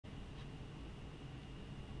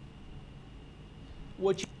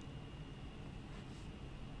what you...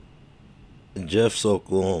 Jeff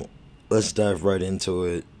Sokol, let's dive right into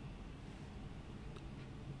it.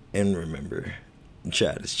 And remember,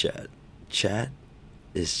 chat is chat. Chat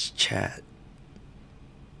is chat.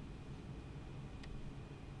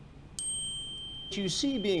 What you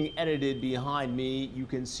see being edited behind me, you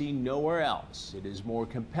can see nowhere else. It is more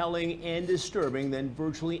compelling and disturbing than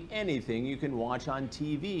virtually anything you can watch on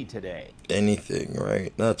TV today. Anything,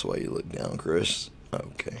 right? That's why you look down, Chris.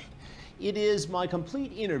 Okay. It is my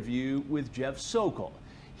complete interview with Jeff Sokol.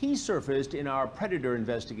 He surfaced in our predator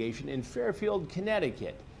investigation in Fairfield,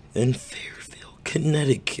 Connecticut. In Fairfield,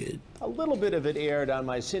 Connecticut. A little bit of it aired on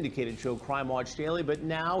my syndicated show Crime Watch Daily, but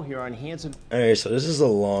now here on Hanson. Alright, so this is a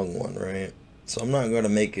long one, right? So I'm not going to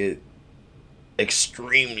make it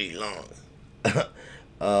extremely long.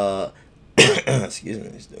 Excuse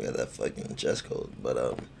me, still got that fucking chest cold.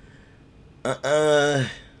 But,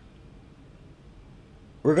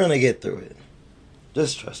 we're going to get through it.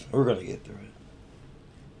 Just trust me, we're going to get through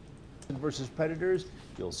it. Versus predators,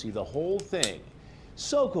 you'll see the whole thing.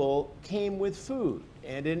 Sokol came with food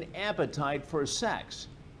and an appetite for sex.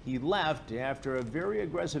 He left after a very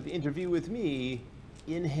aggressive interview with me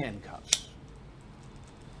in handcuffs.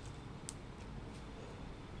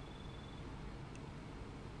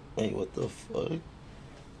 Wait, what the fuck?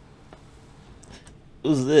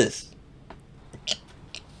 Who's this?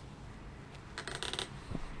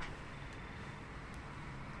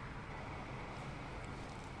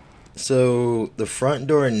 So the front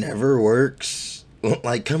door never works.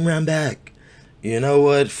 Like, come around back. You know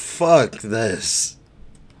what? Fuck this.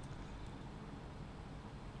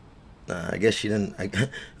 Nah, I guess she didn't.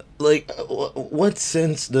 Like, what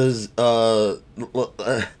sense does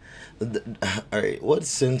alright, what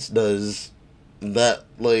sense does that,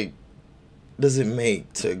 like, does it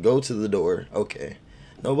make to go to the door? Okay,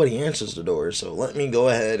 nobody answers the door, so let me go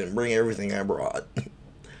ahead and bring everything I brought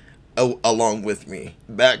along with me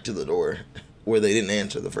back to the door where they didn't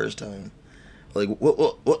answer the first time. Like,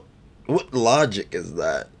 what logic is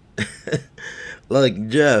that? Like,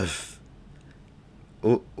 Jeff,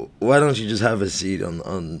 why don't you just have a seat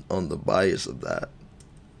on the bias of that?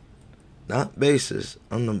 Not basis,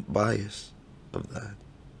 on the bias of that.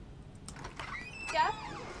 Jeff?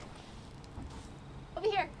 Over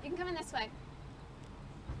here. You can come in this way.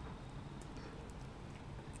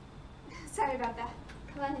 Sorry about that.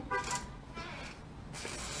 Come on in.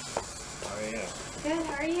 How are you? Good,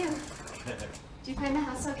 how are you? Did you find the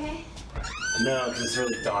house okay? No, because it's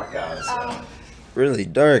really dark out. So. Oh. Really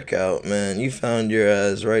dark out, man. You found your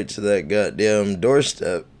ass right to that goddamn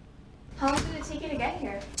doorstep. How long did it take you to get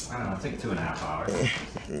here? I don't know, it took 2.5 hours.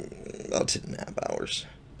 About 2.5 hours.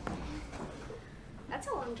 That's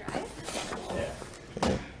a long drive.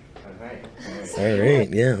 Yeah. Alright. Alright,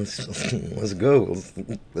 yeah, let's go.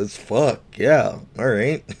 Let's fuck, yeah.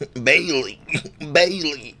 Alright. Bailey.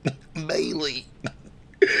 Bailey. Bailey.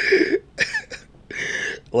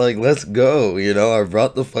 Like, let's go, you know, I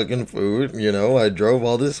brought the fucking food, you know, I drove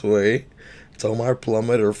all this way. Told my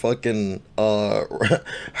plumber to fucking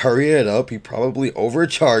hurry it up. He probably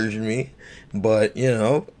overcharged me, but you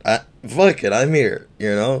know, fuck it, I'm here,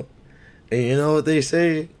 you know. And you know what they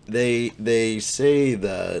say? They say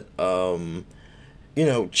that you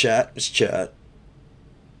know, chat is chat.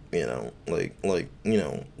 You know, like you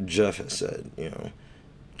know, Jeff has said, you know,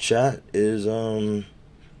 chat is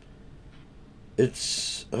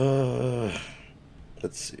it's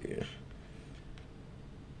let's see.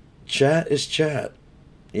 Chat is chat.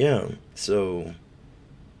 Yeah. So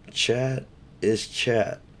chat is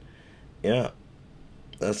chat. Yeah.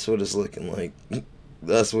 That's what it's looking like.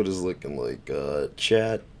 That's what it's looking like.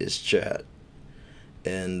 Chat is chat.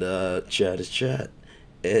 And chat is chat.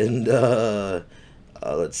 And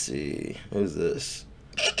let's see. Who's this?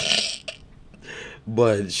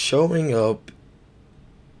 But showing up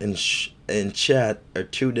and chat are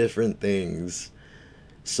two different things.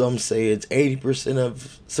 Some say it's 80%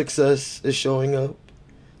 of success is showing up.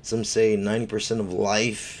 Some say 90% of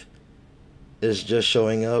life is just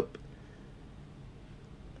showing up.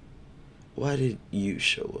 Why did you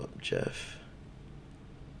show up, Jeff?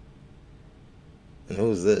 And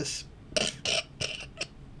who's this?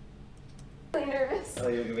 Really nervous. Oh,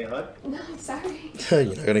 you gonna give me a hug? No, I'm sorry.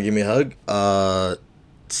 You're not gonna give me a hug?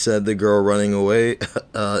 Said the girl running away.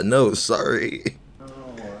 No, sorry. Oh,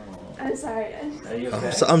 wow. I'm sorry. Are you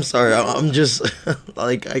okay? I'm sorry. I'm just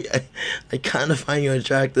like I kind of find you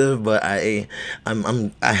attractive, but I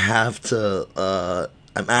have to.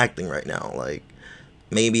 I'm acting right now. Like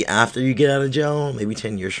maybe after you get out of jail, maybe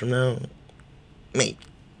 10 years from now, maybe.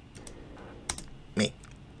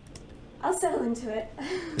 I'll I'll settle into it.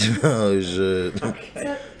 Oh shit. So,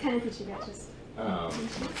 candidfellow.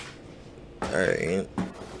 Alright.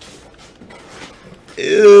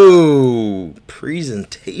 Ew.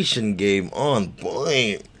 Presentation game on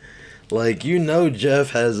point. Like, you know,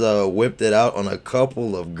 Jeff has whipped it out on a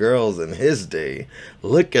couple of girls in his day.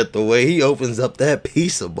 Look at the way he opens up that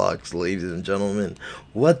pizza box, ladies and gentlemen.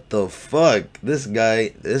 What the fuck? This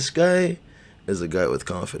guy is a guy with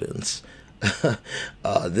confidence.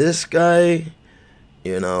 This guy,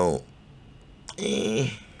 you know,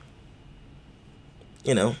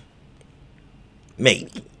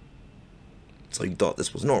 maybe. So you thought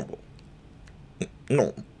this was normal.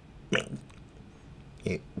 No, maybe.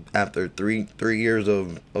 After three years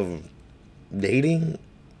of dating,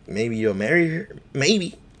 maybe you'll marry her.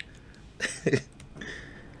 Maybe.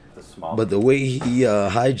 But the way he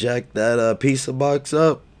hijacked that pizza box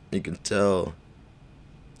up, you can tell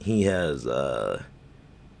he has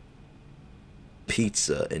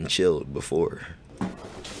pizza and chilled before.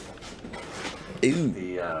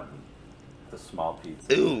 Ew. The small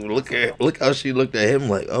pizza. Ooh, look how she looked at him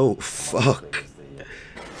like, oh fuck.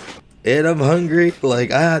 And I'm hungry. Like,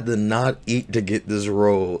 I had to not eat to get this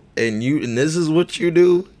roll. And this is what you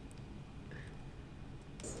do?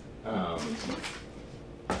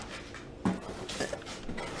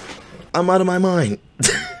 I'm out of my mind.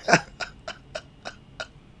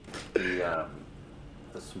 The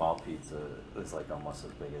small pizza is like almost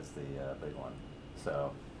as big as the big one.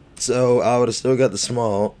 So I would have still got the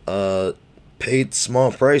small, paid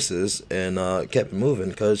small prices, and kept it moving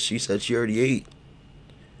because she said she already ate.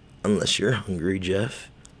 Unless you're hungry,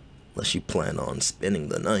 Jeff. Unless you plan on spending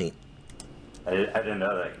the night. I didn't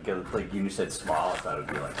know that. Cause, like, you said small, I thought it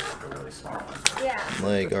would be like a really small one. Yeah.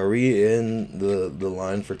 Like, are we in the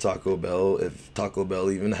line for Taco Bell? If Taco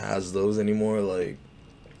Bell even has those anymore, like,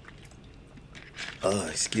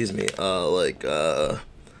 excuse me,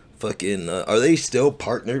 fucking, are they still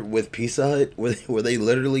partnered with Pizza Hut, where they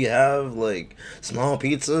literally have, like, small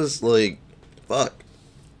pizzas? Like, fuck.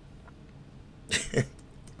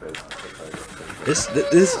 This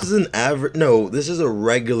is an average, no, this is a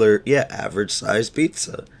regular, yeah, average size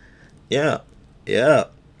pizza. Yeah,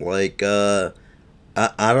 like, I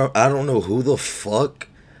don't know who the fuck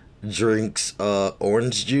drinks,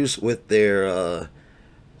 orange juice with their,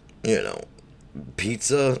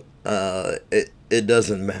 pizza. It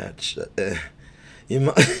doesn't match. You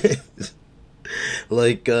might,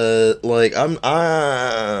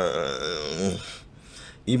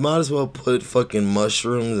 you might as well put fucking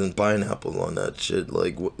mushrooms and pineapples on that shit.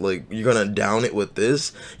 Like you're gonna down it with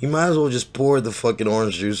this? You might as well just pour the fucking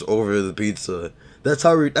orange juice over the pizza. That's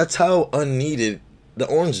how unneeded the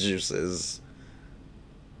orange juice is.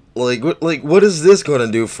 Like what is this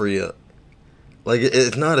gonna do for you? Like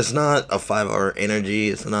it's not a 5-hour energy.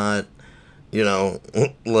 It's not,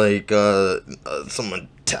 like some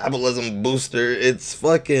metabolism booster. It's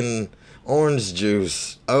fucking orange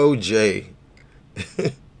juice. OJ.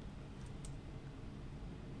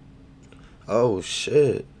 Oh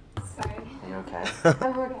shit. Sorry. You okay?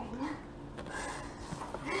 I'm working.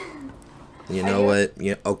 You know what?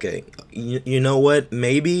 Yeah, okay. You know what?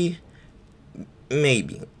 Maybe.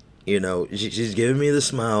 She's giving me the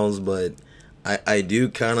smiles, but I do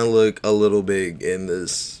kind of look a little big in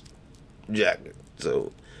this jacket.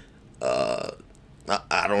 So, I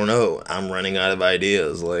don't know. I'm running out of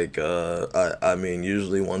ideas. Like, I mean,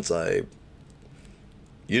 usually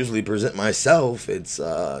present myself, it's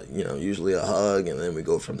usually a hug and then we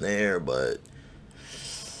go from there, but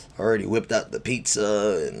I already whipped out the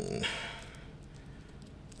pizza and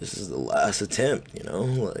this is the last attempt,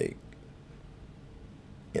 to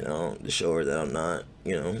show her that I'm not,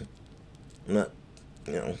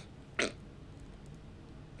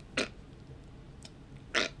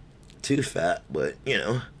 too fat, but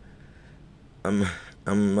I'm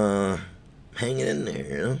hanging in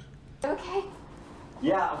there, Okay.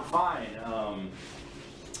 Yeah, I'm fine. I'm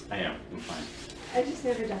fine. I just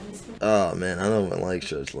never done this before. Oh man, I don't even like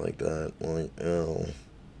shirts like that. Like,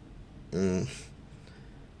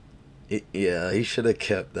 yeah, he should have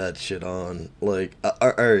kept that shit on. Like,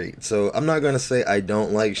 alright, so I'm not gonna say I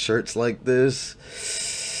don't like shirts like this.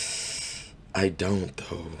 I don't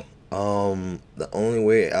though. The only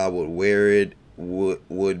way I would wear it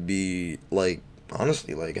would be like,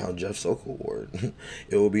 honestly, like how Jeff Sokol wore it.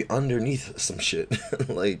 It will be underneath some shit.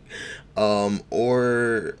 Like,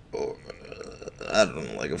 or I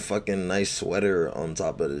don't know, like a fucking nice sweater on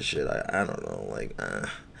top of this shit. I don't know, like,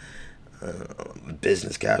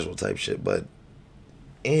 business casual type shit. But,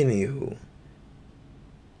 anywho,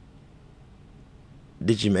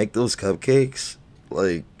 did you make those cupcakes?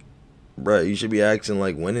 Like, bruh, you should be asking,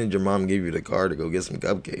 like, when did your mom give you the car to go get some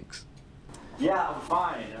cupcakes? Yeah, I'm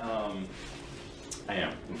fine. I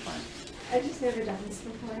am. I'm fine. I've just never done this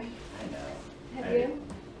before. I know. Have you?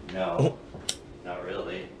 No, not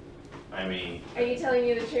really. I mean... Are you telling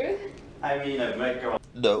me the truth? I mean, I've met girls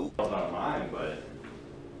No. online, but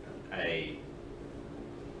I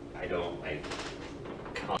don't, like...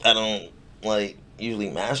 I don't, like, usually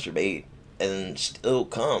masturbate and still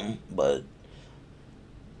come, but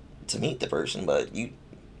to meet the person, but you,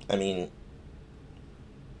 I mean,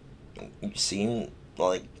 you seem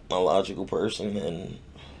like a logical person, and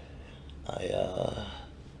I,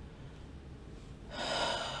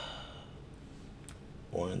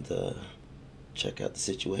 wanted to check out the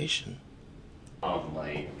situation.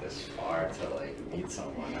 Like, this far to, like, meet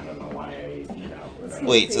someone. I don't know why whatever.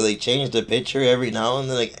 Wait, so they changed the picture every now and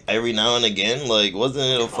then, like, every now and again? Like, wasn't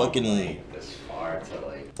it a fucking... Like, this far to,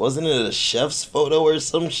 like... Wasn't it a chef's photo or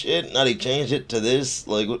some shit? Now they changed it to this?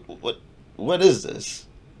 Like, what is this?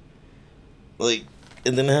 Like,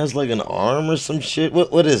 and then it has, like, an arm or some shit?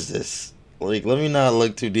 What is this? Like, let me not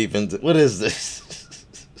look too deep into... What is this?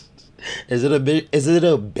 Is it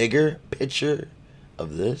a bigger picture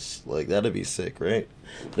of this? Like, that'd be sick, right?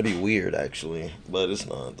 That'd be weird, actually, but it's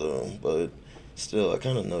not though. But still, I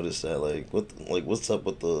kind of noticed that. Like, what's up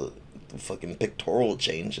with the fucking pictorial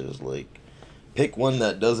changes? Like, pick one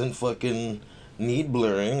that doesn't fucking need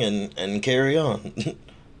blurring and carry on.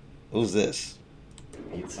 Who's this?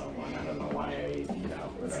 Meet someone. I don't know why It's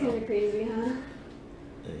whatever. kind of crazy, huh?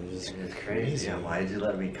 It's It's crazy. Why'd you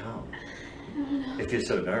let me come? If you're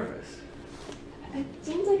so nervous. It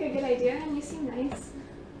seems like a good idea, and you seem nice.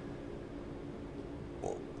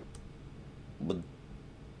 But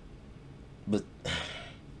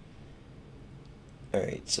all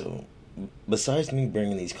right. So, besides me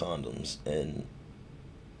bringing these condoms, and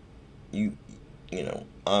you know,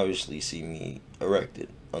 obviously see me erected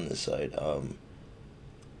on this side.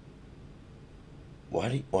 Why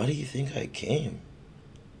do you think I came?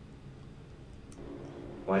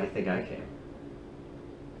 Why do you think I came?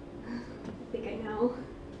 I think I know.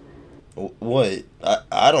 What?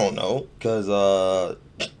 I don't know. Cause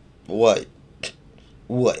what?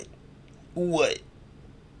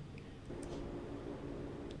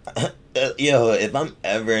 Yo, if I'm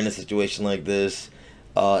ever in a situation like this,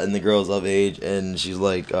 and the girl's of age, and she's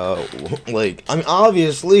like, like, I mean,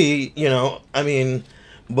 obviously, you know, I mean,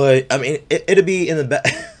 but I mean, it'd be in the back.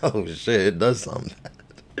 Oh shit, it does sound bad.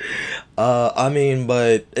 I mean,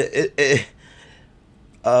 but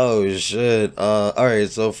oh shit. All right.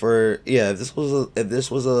 So if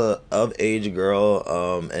this was a of age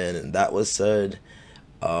girl, and that was said,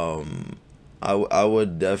 I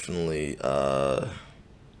would definitely,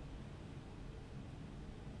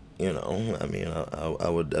 you know, I mean, I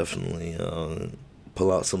would definitely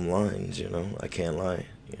pull out some lines. You know, I can't lie.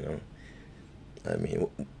 You know, I mean,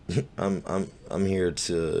 I'm here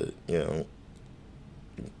to, you know,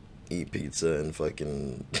 eat pizza and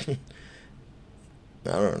fucking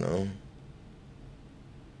I don't know,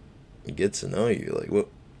 get to know you.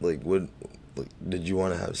 Like what did you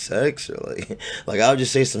want to have sex, or like I would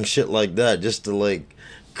just say some shit like that just to like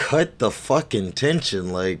cut the fucking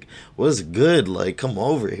tension. Like, what's good? Like, come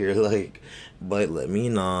over here. Like, but let me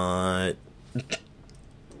not.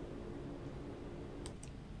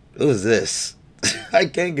 Who's this? I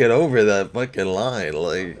can't get over that fucking line.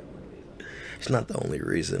 Like, it's not the only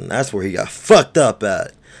reason. That's where he got fucked up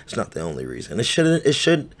at. It's not the only reason. It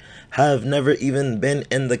should have never even been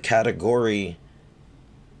in the category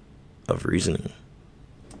of reasoning.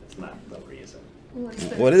 It's not the reason.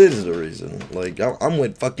 What is the reason? Like, I'm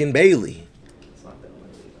with fucking Bailey. It's not the only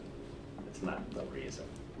reason. It's not the reason.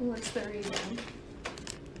 What's the reason?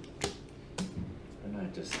 And I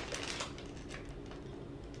just,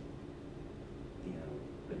 you know,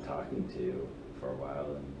 been talking to you for a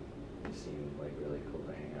while, and you seem like really cool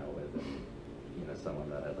to hang out with, and, you know, someone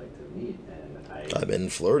that I'd like to meet. And I've been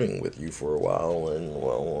flirting with you for a while, and,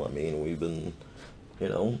 well, I mean, we've been, you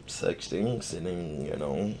know, sexting, sitting, you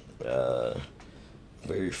know,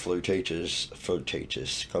 very flirtatious.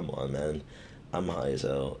 Come on, man. I'm high as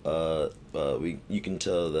hell. You can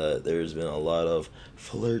tell that there's been a lot of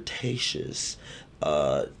flirtatious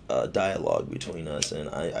dialogue between us, and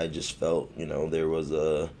I just felt, you know, there was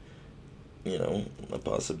a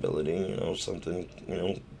possibility, you know, something, you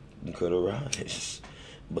know, could arise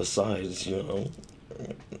besides, you know,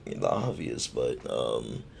 the obvious. But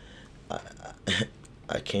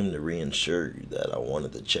I came to reassure you that I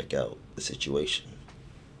wanted to check out the situation.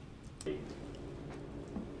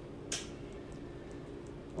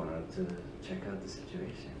 wanted to check out the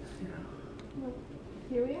situation, you know. Well,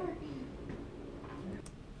 here we are.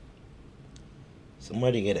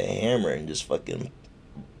 Somebody get a hammer and just fucking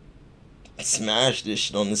smash this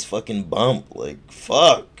shit on this fucking bump. Like,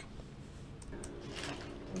 fuck.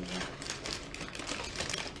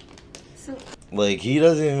 So, Like, he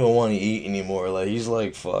doesn't even want to eat anymore. Like, he's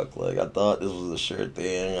like, fuck. Like, I thought this was a sure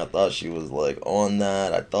thing. I thought she was, like, on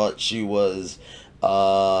that. I thought she was,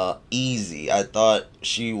 easy. I thought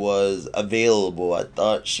she was available. I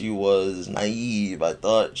thought she was naive. I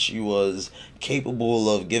thought she was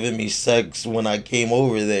capable of giving me sex when I came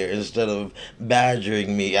over there instead of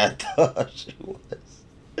badgering me. I thought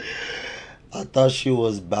she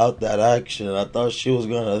was about that action. I thought she was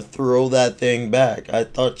gonna throw that thing back. I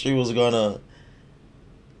thought she was gonna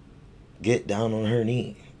get down on her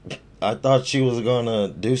knee. I thought she was gonna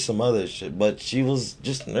do some other shit, but she was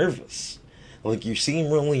just nervous. Like, you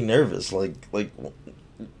seem really nervous. Like, if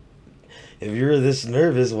you're this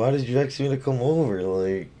nervous, why did you ask me to come over?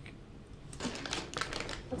 Like,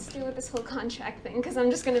 let's deal with this whole contract thing, because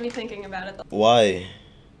I'm just going to be thinking about it. why?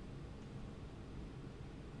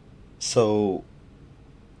 So,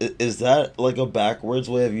 is that like a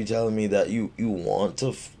backwards way of you telling me that you want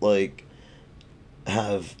to like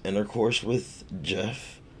have intercourse with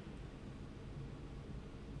Jeff?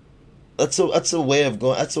 That's a way of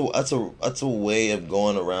going. That's a way of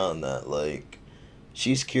going around that. Like,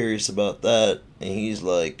 she's curious about that, and he's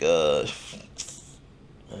like, this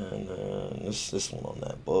one on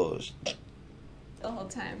that bullshit The whole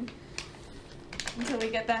time. Until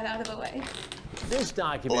we get that out of the way. This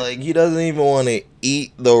document. Like, he doesn't even want to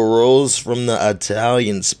eat the rolls from the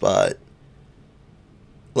Italian spot.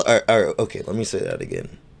 Okay, let me say that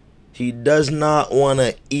again. He does not want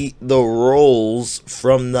to eat the rolls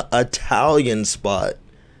from the Italian spot.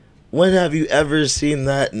 When have you ever seen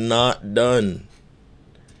that not done?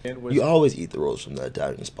 You always eat the rolls from the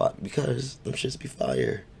Italian spot because them shits be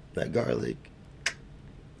fire. That garlic,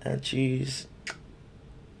 that cheese,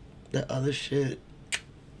 that other shit.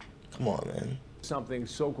 Come on, man. Something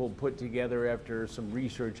Sokol put together after some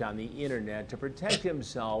research on the internet to protect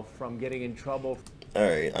himself from getting in trouble.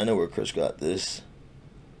 Alright, I know where Chris got this.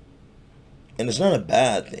 And it's not a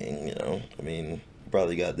bad thing, you know. I mean, you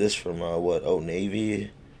probably got this from, what, Old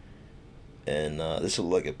Navy. And this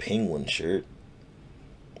looks like a penguin shirt.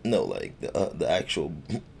 No, like, the actual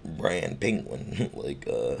brand penguin. Like,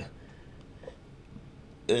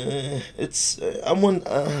 it's, I mean,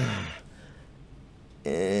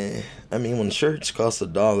 when shirts cost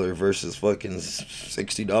 $1 versus fucking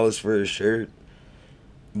 $60 for a shirt.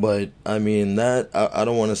 But, I mean, that, I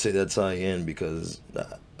don't want to say that's high-end because,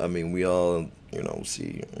 I mean, we all, you know,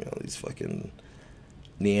 see, you know, these fucking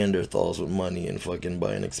Neanderthals with money and fucking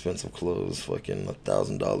buying expensive clothes, fucking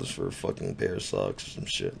 $1,000 for a fucking pair of socks or some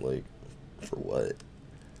shit, like, for what?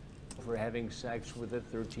 For having sex with a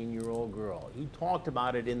 13-year-old girl. He talked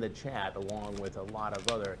about it in the chat along with a lot of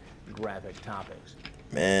other graphic topics.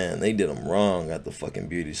 Man, they did him wrong at the fucking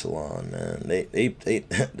beauty salon, man.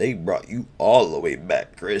 They brought you all the way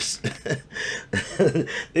back, Chris.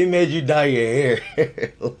 They made you dye your hair.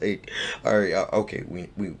 Like, all right, okay, we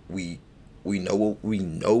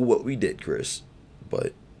know what we did, Chris,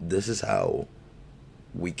 but this is how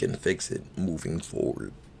we can fix it moving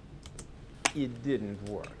forward. It didn't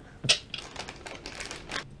work.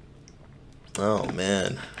 Oh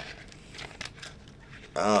man.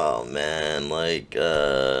 Oh man, like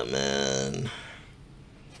man.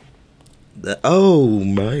 That oh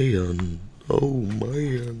man.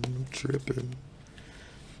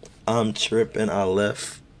 I'm tripping. I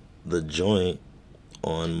left the joint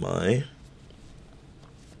on my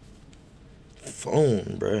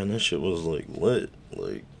phone, bruh, and that shit was like lit,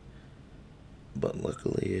 like, but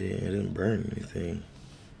luckily it didn't burn anything.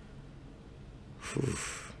 Whew.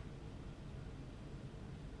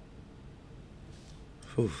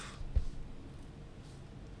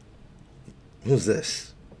 Who's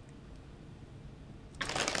this?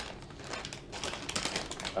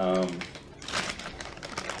 Oh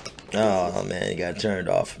man, you got turned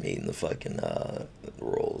off from eating the fucking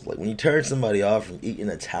rolls. Like, when you turn somebody off from eating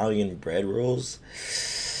Italian bread rolls,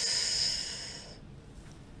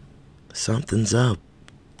 something's up.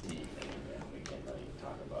 We can't really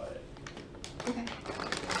talk about it. Okay.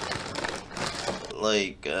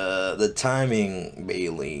 Like, the timing,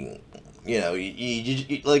 Bailey, you know,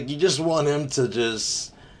 you just want him to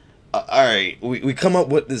just, all right, we come up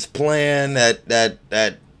with this plan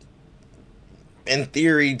that in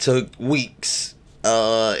theory took weeks,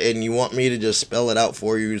 and you want me to just spell it out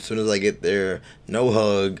for you as soon as I get there. No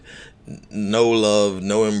hug, no love,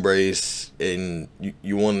 no embrace, and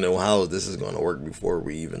you want to know how this is going to work before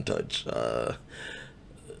we even touch. I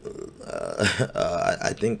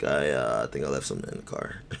think I left something in the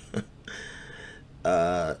car.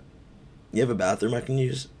 You have a bathroom I can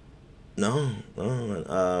use? No.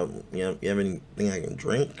 You have anything I can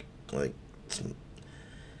drink? Like, you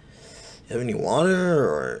have any water?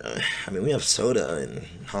 Or, I mean, we have soda and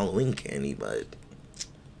Halloween candy, but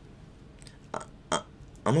I'm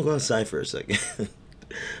gonna go outside for a second.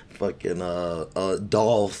 Fucking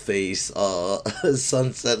doll face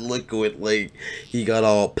sunset liquid, like he got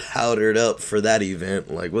all powdered up for that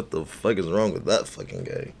event. Like, what the fuck is wrong with that fucking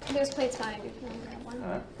guy? There's plates behind you if you want to grab one.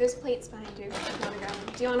 Huh? There's plates behind you if you want to grab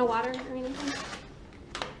one. Do you want a water or anything?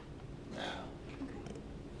 No.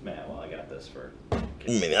 Man, well, I got this for. I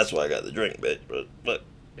mean, that's why I got the drink, bitch. But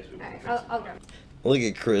Alright, I'll grab it. look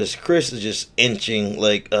at Chris. Chris is just inching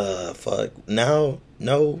like, fuck. Now,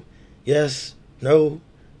 no, yes, no,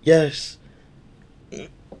 yes,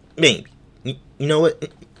 maybe. You know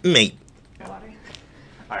what? Maybe. Water.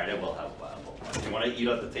 Alright, it will help. Do you want to eat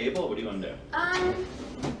at the table? What do you want to do?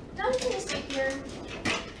 Don't you just take here?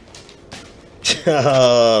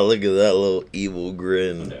 Look at that little evil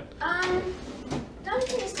grin. Don't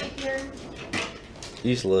you just take here?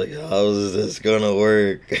 He's like, how is this gonna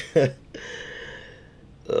work?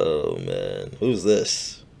 Oh man, who's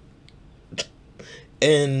this?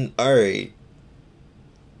 And alright,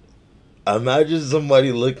 imagine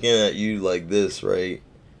somebody looking at you like this, right?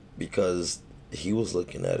 Because he was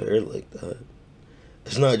looking at her like that.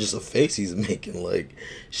 It's not just a face he's making, like,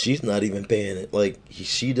 she's not even paying it, like,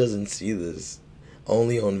 she doesn't see this,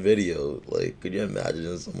 only on video. Like, could you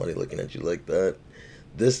imagine somebody looking at you like that?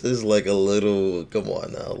 This is like a little, come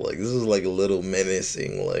on now, like, this is like a little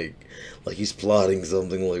menacing, like he's plotting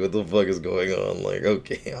something, like, what the fuck is going on? Like,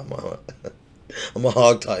 okay, I'm a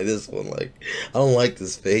hog tie this one, like, I don't like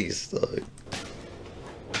this face, dog.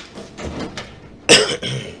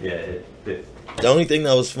 Yeah, The only thing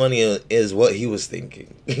that was funny is what he was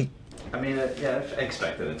thinking. I mean, yeah, I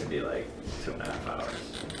expected it to be like 2.5 hours.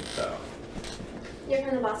 So. You're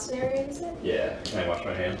from the Boston area, you said? Yeah. Can I wash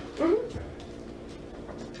my hand? Mm-hmm.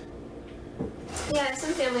 Yeah, I have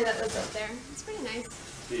some family that lives up there. It's pretty nice.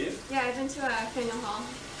 Do you? Yeah, I've been to Faneuil Hall.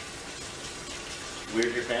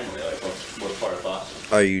 Where's your family? Like, what part of Boston?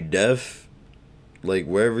 Are you deaf? Like,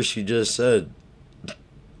 wherever she just said.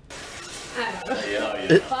 I don't know.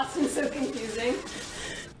 Yeah. Boston's so confusing.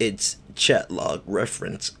 It's chat log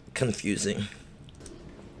reference confusing.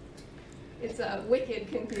 It's wicked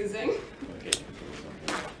confusing. Okay.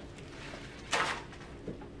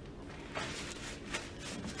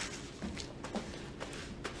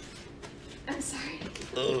 I'm sorry.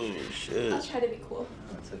 Oh shit. I'll try to be cool.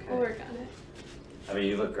 That's okay. We'll work on it. I mean,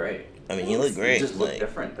 you look great. I mean, you look great. You just look like,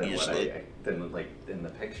 different than you what just look- than like in the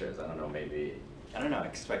pictures. I don't know. Maybe I don't know. I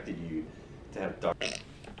expected you to have dark.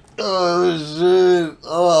 Oh shit!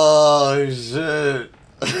 Oh shit!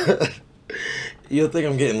 You'll think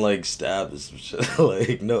I'm getting like stabbed or some shit.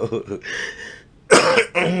 Like, no.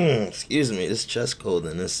 Excuse me. This chest cold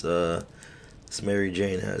and this Mary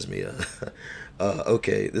Jane has me.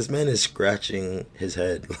 Okay, this man is scratching his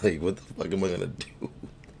head. Like, what the fuck am I gonna do?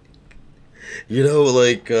 You know,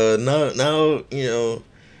 like, now, you know,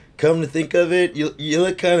 come to think of it, you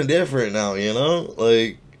look kind of different now, you know?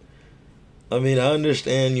 Like, I mean, I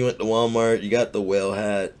understand you went to Walmart, you got the whale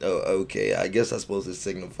hat. Oh, okay, I guess that's supposed to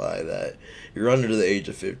signify that you're under the age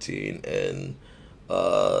of 15 and,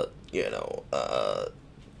 you know,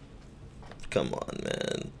 come on,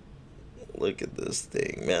 man. Look at this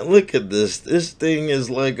thing, man. Look at this. This thing is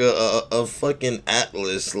like a fucking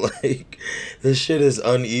atlas. Like, this shit is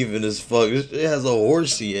uneven as fuck. This shit has a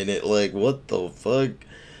horsey in it. Like, what the fuck?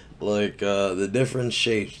 Like, the different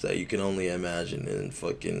shapes that you can only imagine in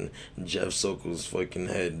fucking Jeff Sokol's fucking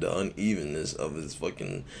head. The unevenness of his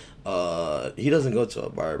fucking, he doesn't go to a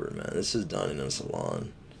barber, man. This is done in a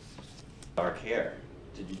salon. Dark hair.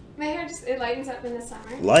 Did you? My hair it lightens up in the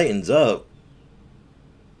summer. Lightens up?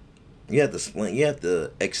 You have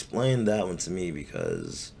to explain that one to me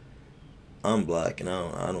because I'm black and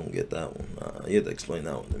I don't get that one. You have to explain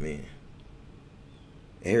that one to me.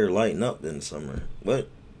 Hair lighten up in the summer. What?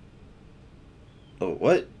 Oh,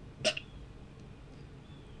 what?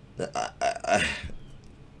 I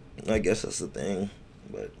guess that's the thing,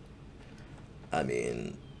 but I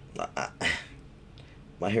mean,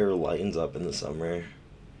 my hair lightens up in the summer.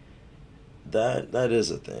 That is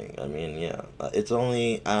a thing. I mean, yeah. I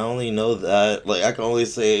only know that, like, I can only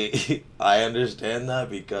say I understand that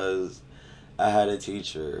because I had a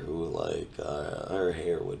teacher who, like, her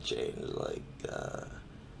hair would change, like,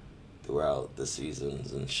 throughout the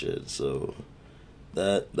seasons and shit, so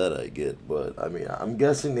that I get. But, I mean, I'm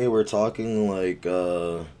guessing they were talking, like,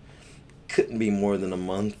 couldn't be more than a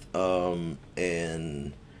month,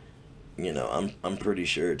 and you know, I'm pretty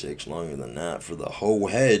sure it takes longer than that for the whole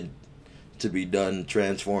head to be done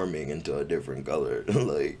transforming into a different color.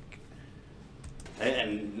 Like,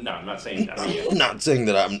 and no, I'm not saying that. I mean, not saying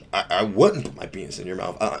that I wouldn't put my penis in your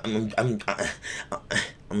mouth.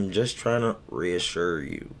 I'm just trying to reassure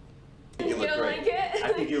you. you look don't great. like it?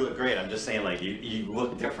 I think you look great. I'm just saying, like, you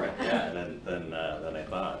look different, yeah, than I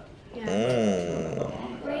thought. Yeah.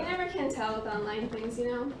 Mm. Well, you never can tell with online things, you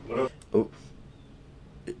know? Oh.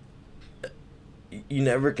 You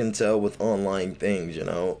never can tell with online things, you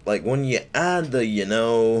know. Like when you add the, you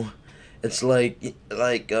know, it's like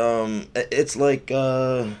it's like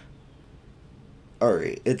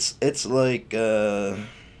alright, it's like you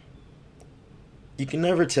can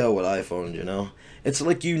never tell with iPhones, you know. It's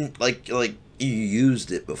like you like you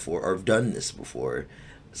used it before or have done this before.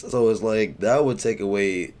 So it's like that would take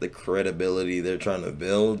away the credibility they're trying to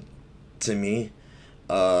build to me.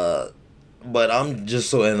 But I'm just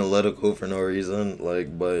so analytical for no reason.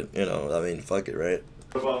 Like, but you know, I mean, fuck it, right?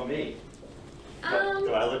 What about me? Do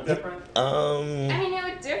I look different? I mean, you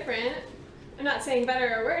look different. I'm not saying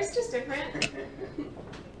better or worse, just different.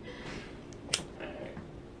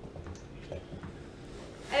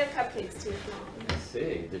 I have cupcakes too if you want them. I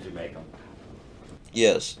see. Did you make them?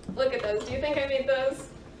 Yes. Look at those. Do you think I made those?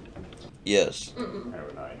 Yes. Mm-mm. I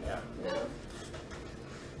have no idea. No.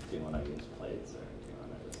 Do you want to use plates or do you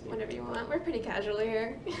want to just eat? Whatever you want. We're pretty casual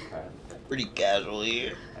here. Okay. Pretty casual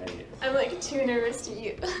here. I'm like too nervous to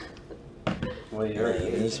eat. Well, you're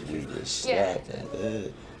This we just Yeah. slapped at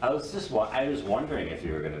that. I was wondering if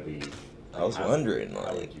you were gonna be. I was wondering, How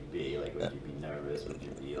like, would you be? Like, would you be nervous? Would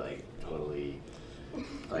you be like totally,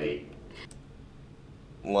 like?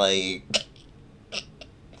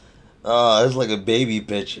 it's like a baby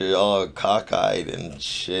picture, all cockeyed and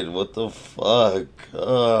shit. What the fuck?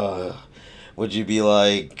 Would you be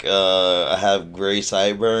like, I have gray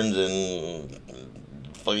sideburns and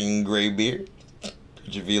fucking gray beard?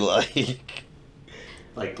 Would you be like,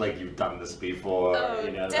 Like you've done this before? Oh,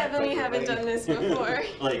 you know, definitely that haven't thing? done this before.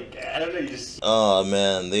 Like, I don't know. You just. oh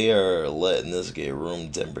man, they are letting this get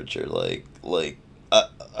room temperature.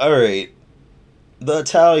 All right, the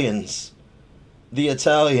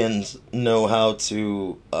Italians know how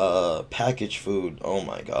to package food. Oh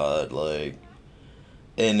my god, like,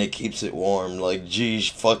 and it keeps it warm. Like, geez,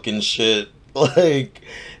 fucking shit. Like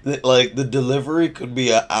the delivery could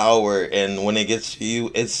be an hour, and when it gets to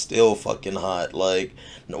you, it's still fucking hot. Like,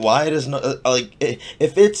 why does not like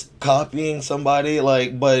if it's copying somebody,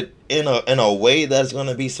 like, but in a way that's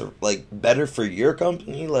gonna be like better for your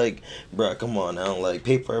company, like, bruh, come on now, like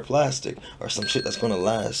paper or plastic or some shit that's gonna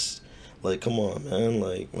last. Like, come on, man,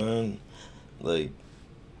 like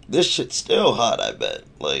this shit's still hot, I bet.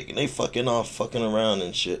 Like, and they fucking around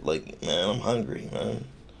and shit. Like, man, I'm hungry, man.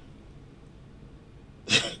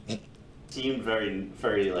 Seemed very,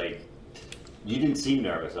 very like. You didn't seem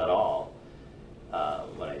nervous at all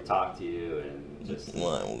when I talked to you and just. When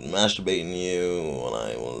I was masturbating you, when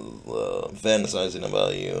I was fantasizing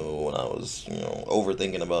about you, when I was, you know,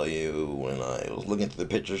 overthinking about you, when I was looking through the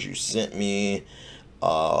pictures you sent me,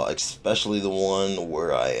 especially the one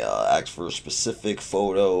where I asked for a specific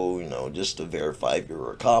photo, you know, just to verify if you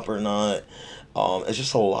were a cop or not. It's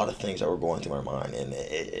just a lot of things that were going through my mind, and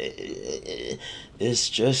it's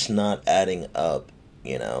just not adding up.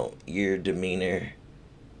 You know, your demeanor,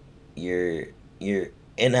 your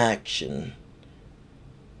inaction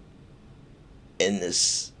in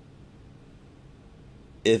this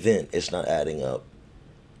event is not adding up.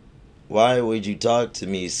 Why would you talk to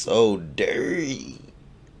me so dirty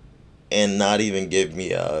and not even give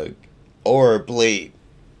me a hug or a plate?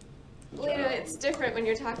 Lena, it's different when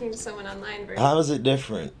you're talking to someone online versus. How is it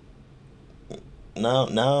different?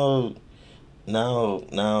 Now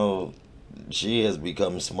she has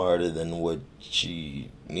become smarter than what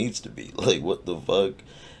she needs to be. Like, what the fuck?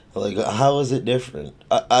 Like, how is it different?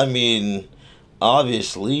 I mean,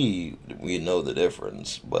 obviously we know the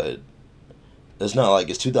difference, but it's not like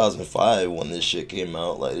it's 2005 when this shit came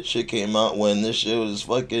out. Like, this shit came out when this shit was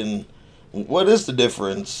fucking. What is the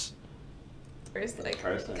difference? Like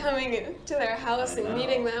Person. coming to their house and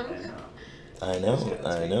meeting them. I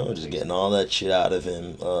know. Just getting all that shit out of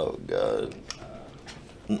him. Oh god.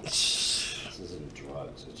 This isn't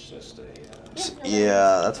drugs. It's just a.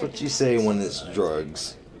 Yeah, that's what you say when it's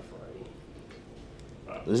drugs.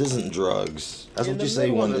 This isn't drugs. That's what you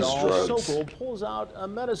say when it's drugs. Sokol pulls out a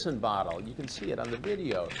medicine bottle. You can see it on the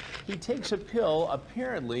video. He takes a pill,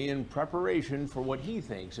 apparently in preparation for what he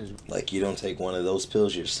thinks is... Like, you don't take one of those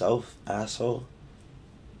pills yourself, asshole?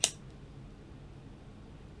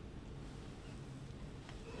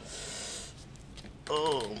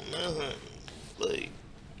 Oh, man. Like,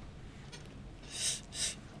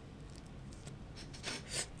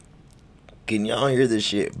 Can y'all hear this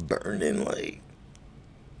shit burning? Like,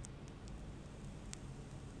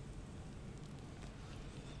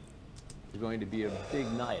 There's going to be a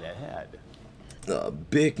big night ahead. a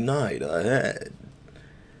big night ahead.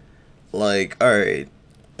 Like, alright,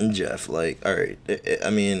 Jeff, like, alright, I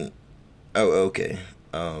mean, oh, okay.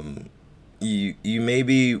 You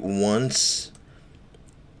maybe once,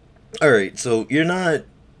 alright, so you're not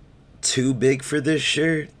too big for this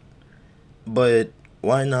shirt, but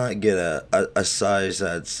why not get a size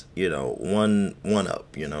that's, you know, one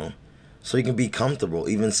up, you know, so you can be comfortable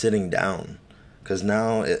even sitting down, because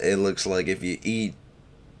now it looks like if you eat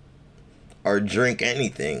or drink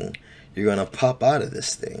anything, you're gonna pop out of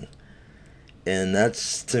this thing, and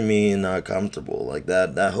that's, to me, not comfortable. Like,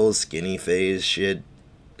 that whole skinny phase shit,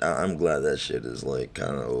 I'm glad that shit is, like,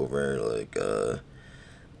 kind of over, like,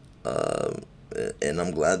 and I'm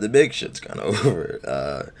glad the big shit's kind of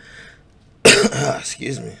over.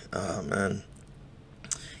 Excuse me. Oh, man.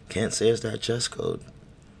 Can't say it's that chest code.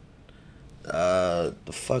 The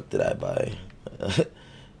fuck did I buy?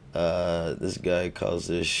 This guy calls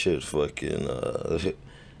this shit fucking,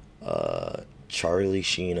 Charlie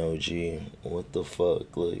Sheen OG. What the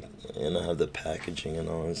fuck? Like, and I have the packaging and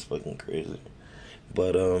all. It's fucking crazy.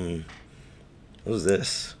 But, what was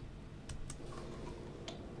this?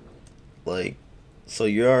 Like, so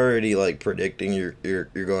you're already, like, predicting you're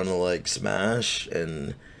going to, like, smash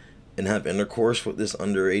and have intercourse with this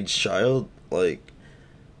underage child? Like,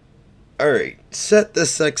 alright, set the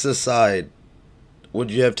sex aside. Would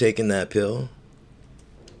you have taken that pill?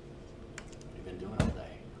 What have you been doing all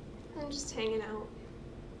day? I'm just hanging out,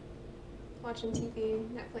 watching TV,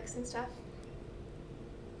 Netflix and stuff.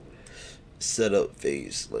 Setup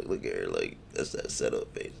face. Like, look at her. Like, that's that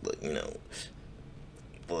setup face. Like, you know,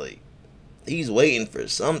 like, he's waiting for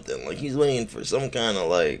something. Like, he's waiting for some kind of,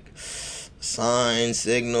 like, sign,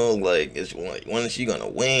 signal. Like, it's like, when is she gonna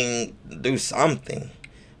wing, do something?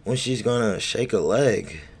 When she's gonna shake a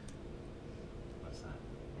leg? What's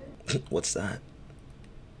that? What's that?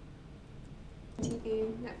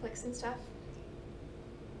 TV, Netflix and stuff.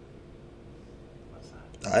 What's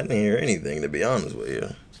that? I didn't hear anything, to be honest with you.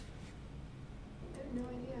 I have no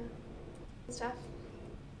idea. Stuff.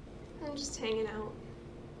 I'm just hanging out,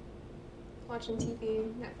 watching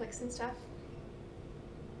TV, Netflix and stuff.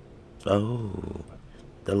 Oh,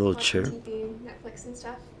 that little Watching chirp. TV, Netflix and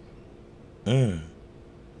stuff.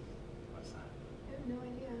 What's that? I have no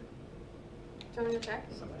idea. Do you want me to check?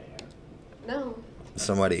 Somebody here? No.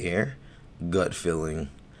 Somebody here? Gut feeling.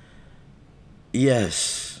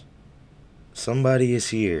 Yes. Somebody is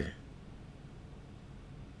here.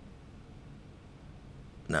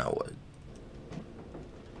 Now what?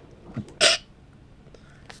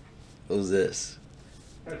 Who's this?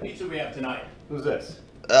 What kind of pizza we have tonight? Who's this?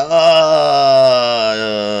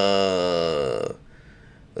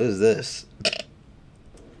 Who's this?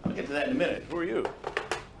 I'll get to that in a minute. Who are you?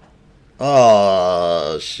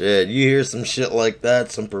 Oh, shit. You hear some shit like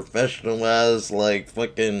that, some professional ass, like,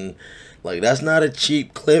 fucking, like, that's not a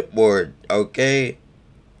cheap clipboard, okay?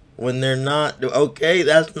 When they're not, okay,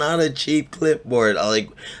 that's not a cheap clipboard. I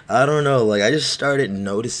don't know, like, I just started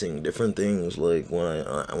noticing different things, like, when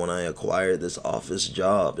I acquired this office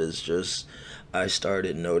job. It's just, I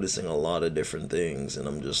started noticing a lot of different things, and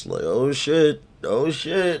I'm just like, oh shit,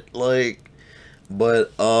 like,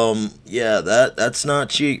 but, yeah, that's not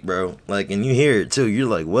cheap, bro. Like, and you hear it too, you're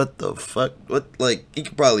like, what the fuck, what, like, you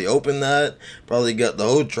could probably open that, probably got the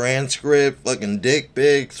whole transcript, fucking dick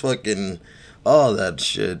pics, fucking all that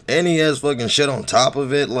shit, and he has fucking shit on top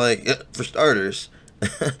of it, like, for starters,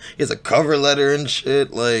 he has a cover letter and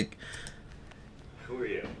shit, like. Who are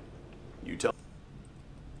you? You tell.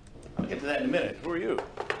 I'll get to that in a minute. Who are you?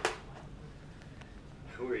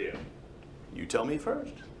 Who are you? You tell me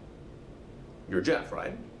first. You're Jeff,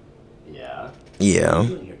 right? Yeah. What are Yeah, you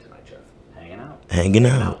doing here tonight, Jeff? Hanging out. hanging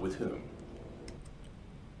Out out. with whom?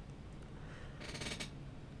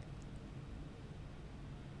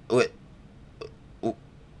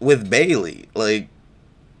 With Bailey, like,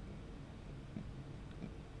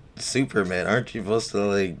 Superman, aren't you supposed to,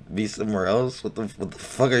 like, be somewhere else? What the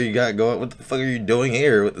fuck are you got going? What the fuck are you doing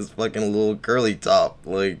here with this fucking little curly top?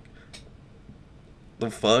 Like, the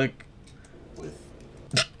fuck? With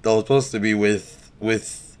I was supposed to be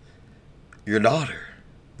with your daughter,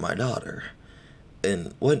 my daughter.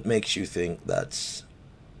 And what makes you think that's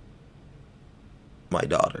my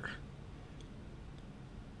daughter?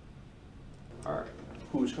 Her.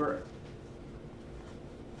 who's her?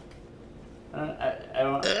 I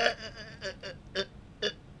don't.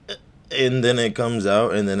 And then it comes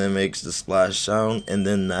out, and then it makes the splash sound, and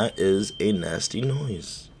then that is a nasty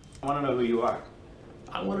noise. I want to know who you are.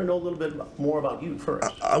 I want to know a little bit more about you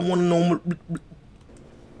first. I want to know.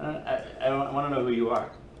 I want to know who you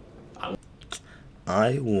are.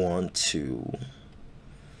 I want to.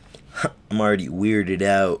 I'm already weirded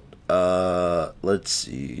out. Let's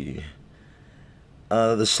see.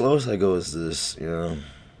 The slowest I go is this, you know.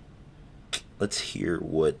 Let's hear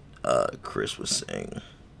what Chris was saying.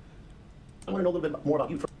 I want to know a little bit more about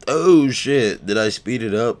you first. Oh shit, did I speed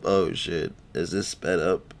it up? Oh shit, is this sped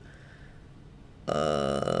up?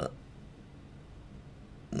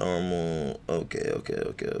 Normal. Okay,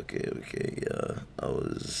 yeah.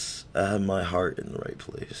 I have my heart in the right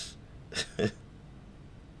place.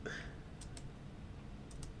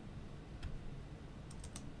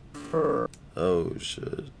 Oh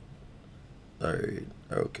shit. Alright,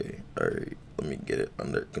 okay, alright. Let me get it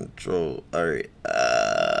under control. Alright,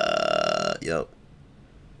 yep.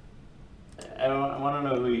 I want to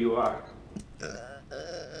know who you are.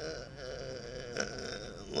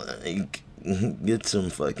 Like, get some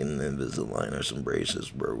fucking Invisalign or some braces,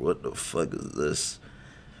 bro. What the fuck is this?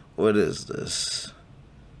 What is this?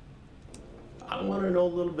 I want to know a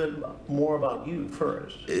little bit more about you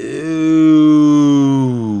first. Ew.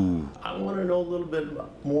 I want to know a little bit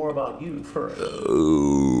more about you first.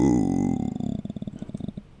 Oh.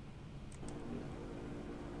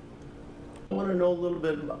 I want to know a little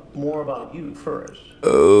bit more about you first.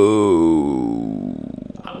 Oh.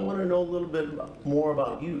 I want to know a little bit more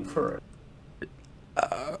about you first.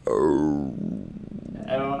 Oh.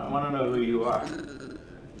 I want to know who you are.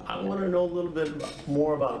 I want to know a little bit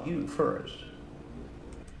more about you first.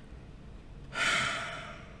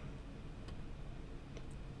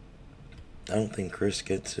 I don't think Chris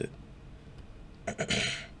gets it.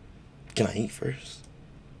 Can I eat first?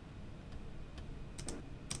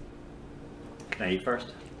 Can I eat first?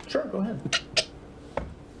 Sure, go ahead.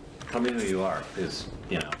 Tell me who you are, because,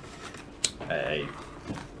 you know, I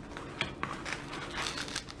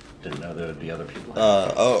didn't know there would be other people.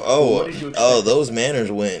 Those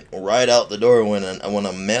manners went right out the door when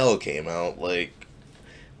a male came out. Like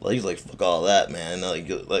he's like, fuck all that, man. Like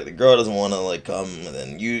the girl doesn't want to like come, and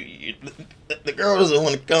then you the girl doesn't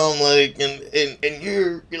want to come, like, and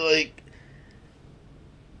you're like,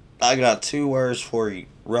 I got 2 words for you: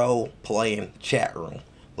 role playing chat room.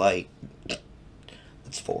 Like,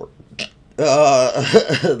 it's 4.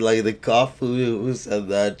 Like the cop who said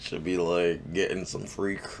that should be like getting some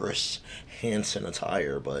free Chris Hansen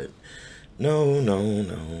attire, but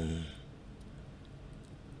no.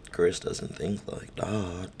 Chris doesn't think like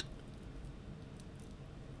that.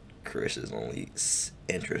 Chris is only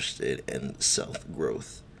interested in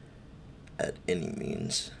self-growth at any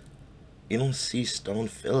means. You don't see Stone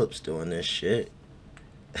Phillips doing this shit.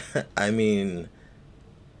 I mean,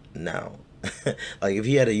 no. Like, if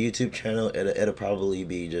he had a YouTube channel, it'd probably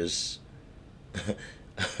be just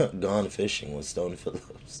Gone Fishing with Stone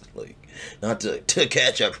Phillips. Like, not to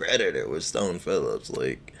catch a predator with Stone Phillips.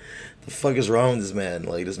 Like, the fuck is wrong with this man?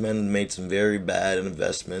 Like, this man made some very bad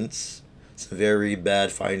investments, some very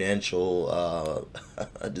bad financial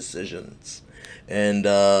decisions. And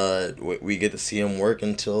we get to see him work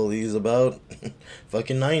until he's about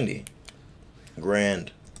fucking 90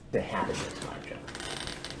 grand. To happen this time, Jeff.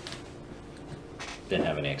 Didn't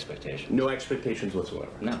have any expectations. No expectations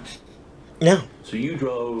whatsoever. No. No. So you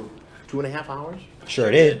drove 2.5 hours? Sure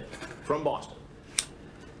did. From Boston.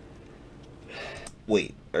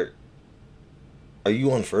 Wait, are you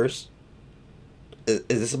going first? Is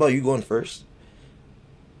this about you going first?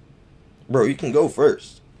 Bro, you can go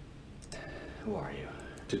first. Who are you?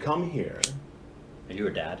 To come here. Are you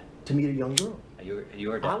her dad? To meet a young girl. Are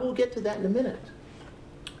you her dad? I will get to that in a minute.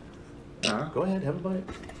 Go ahead, have a bite.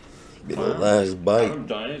 Get the last bite. I haven't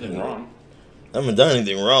done anything wrong. I haven't done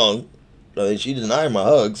anything wrong. I mean, she denied my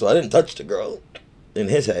hug, so I didn't touch the girl. In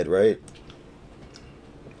his head, right?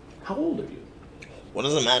 How old are you? What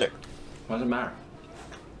does it matter? What does it matter?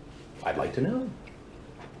 I'd like to know.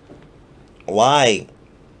 Why?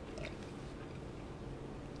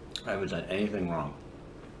 I haven't done anything wrong.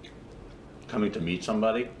 Coming to meet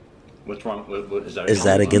somebody? What's wrong? What, is that? Is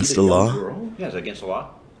that against the law? Girl? Yeah, is it against the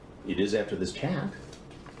law? It is after this chat.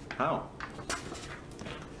 How?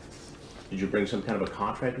 Did you bring some kind of a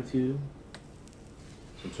contract with you?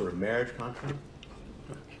 Some sort of marriage contract?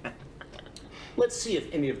 Let's see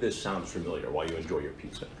if any of this sounds familiar while you enjoy your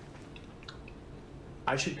pizza.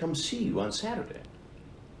 I should come see you on Saturday.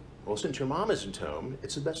 Well, since your mom isn't home,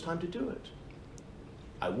 it's the best time to do it.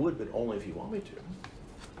 I would, but only if you want me to.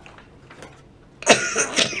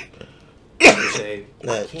 You say,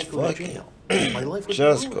 I can't go to jail. My life would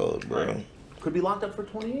Just be code, bro. Could be locked up for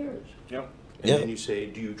 20 years. Yep. And then you say,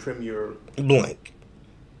 do you trim your... Blank.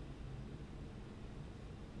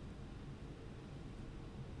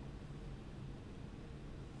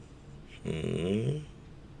 Blank.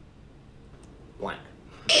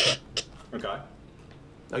 Okay.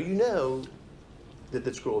 Now you know that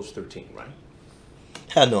this girl is 13, right?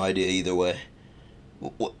 Had no idea either way.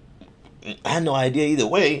 I had no idea either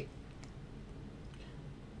way.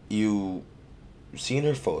 You seen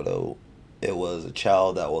her photo. It was a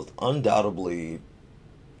child that was undoubtedly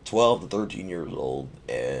 12 to 13 years old,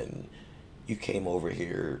 and you came over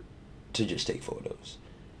here to just take photos.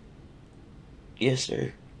 Yes,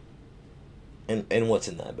 sir. And what's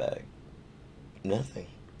in that bag? Nothing.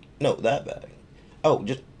 No, that bag. Oh,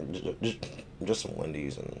 just some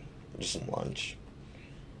Wendy's and just some lunch.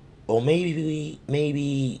 Well, maybe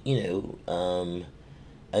you know,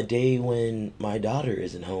 a day when my daughter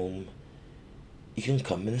isn't home, you can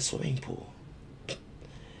come in the swimming pool.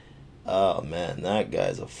 Oh man, that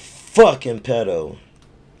guy's a fucking pedo.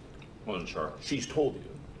 Wasn't sure. She's told you.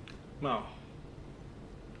 No.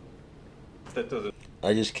 That doesn't.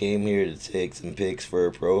 I just came here to take some pics for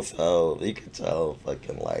her profile. You can tell,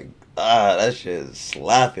 fucking like, that shit is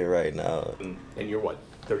slapping right now. And you're what,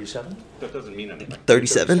 37? That doesn't mean anything.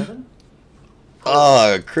 37?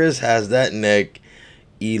 Oh, Chris has that neck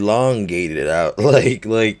elongated out. Like,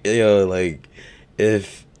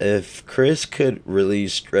 if Chris could really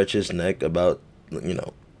stretch his neck about, you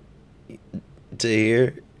know, to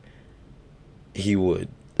here, he would.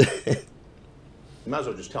 You might as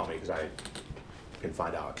well just tell me, because I can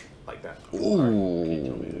find out like that. Ooh.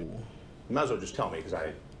 You might as well just tell me, because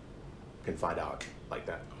I can find out like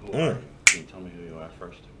that. Can you tell me who you are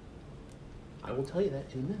first? I will tell you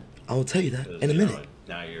that in a minute. I'll tell you that in a minute.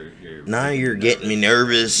 Now you're getting me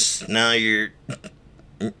nervous. Now you're...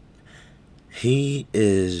 He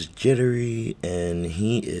is jittery, and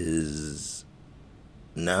he is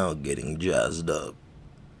now getting jazzed up.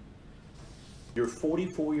 You're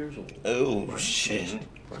 44 years old. Oh, right? shit.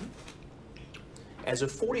 Right? As a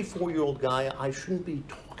 44-year-old guy, I shouldn't be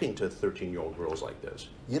talking to 13-year-old girls like this.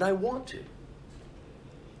 Yet I want to.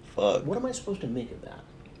 Fuck. What am I supposed to make of that?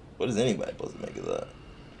 What is anybody supposed to make of that?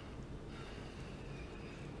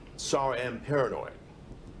 Sorry, I'm paranoid.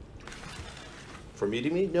 For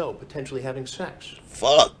meeting me? No, potentially having sex.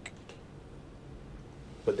 Fuck.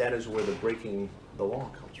 But that is where the breaking the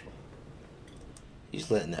law comes from.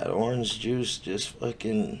 He's letting that orange juice just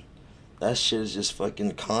fucking... That shit is just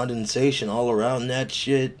fucking condensation all around that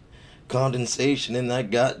shit. Condensation in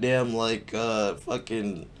that goddamn, like,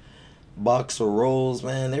 fucking box of rolls,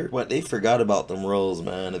 man. They forgot about them rolls,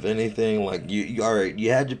 man. If anything, like, you alright,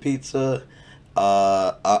 you had your pizza.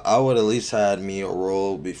 I would at least had me a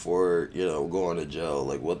roll before, you know, going to jail.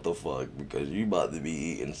 Like, what the fuck? Because you about to be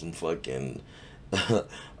eating some fucking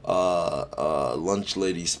lunch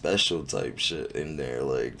lady special type shit in there.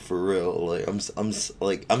 Like, for real. Like,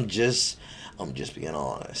 I'm just being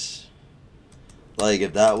honest. Like,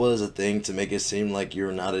 if that was a thing to make it seem like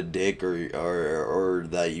you're not a dick or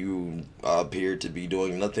that you appear to be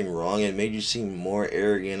doing nothing wrong, it made you seem more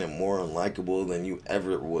arrogant and more unlikable than you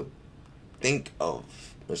ever would think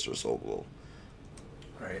of, Mr. Sokol.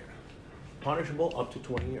 Right. Punishable up to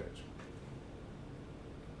 20 years.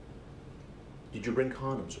 Did you bring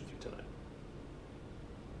condoms with you tonight?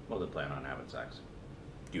 Well, they plan on having sex.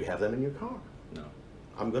 Do you have them in your car? No,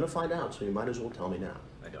 I'm going to find out, so you might as well tell me now.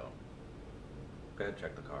 I don't. Go ahead,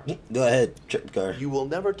 check the car. Go ahead, check the car. You will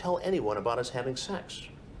never tell anyone about us having sex.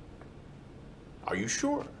 Are you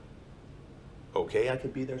sure? Okay, I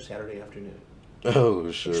could be there Saturday afternoon.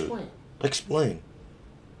 Oh, sure. Explain. Explain.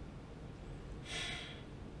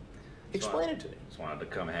 Explain it to me. Just wanted to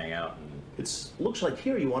come hang out and... It looks like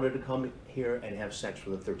here you wanted to come here and have sex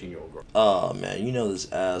with a 13-year-old girl. Oh, man, you know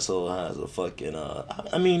this asshole has a fucking,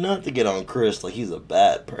 I mean, not to get on Chris, like, he's a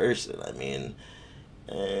bad person. I mean,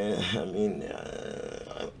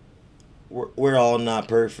 we're all not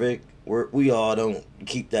perfect. We all don't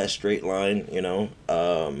keep that straight line, you know.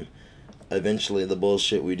 Eventually the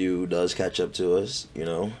bullshit we do does catch up to us, you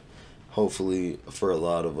know. Hopefully for a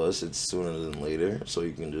lot of us it's sooner than later, so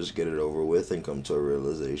you can just get it over with and come to a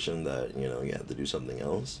realization that, you know, you have to do something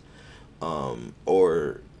else.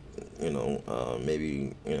 Or, you know,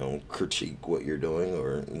 maybe, you know, critique what you're doing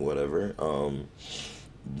or whatever. Or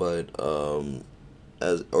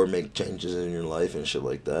make changes in your life and shit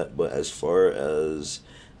like that. But as far as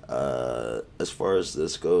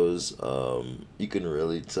this goes, you can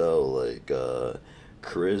really tell, like,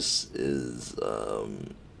 Chris is,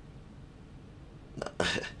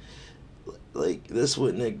 like, this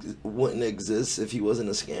wouldn't exist if he wasn't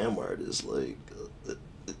a scam artist.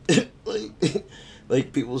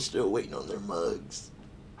 Like people still waiting on their mugs.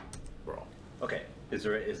 Bro. Okay, is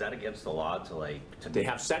that against the law to They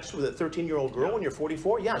have sex with a 13-year-old girl when you're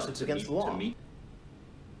 44? Yes, it's against the law.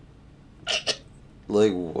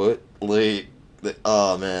 Like what? Like,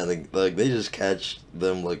 oh man, like they just catch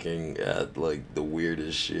them looking at like the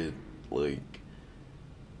weirdest shit. Like,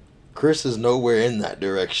 Chris is nowhere in that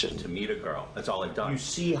direction. To meet a girl. That's all I've done. You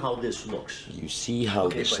see how this looks. You see how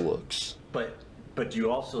Okay, this but- looks. But do you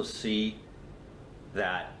also see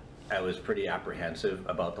that I was pretty apprehensive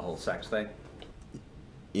about the whole sex thing?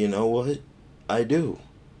 You know what? I do.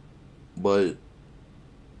 But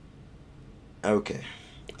okay,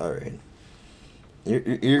 all right.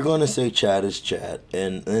 You're gonna say chat is chat,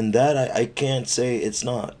 and that I can't say it's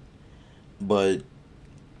not. But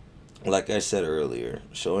like I said earlier,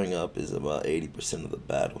 showing up is about 80% of the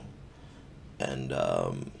battle, and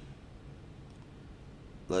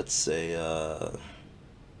let's say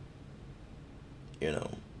you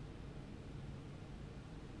know.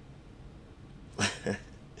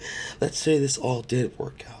 Let's say this all did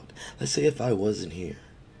work out. Let's say if I wasn't here,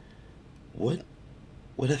 what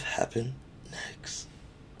would have happened next?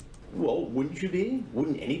 Well, wouldn't you be?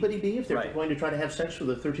 Wouldn't anybody be if they're Right. going to try to have sex with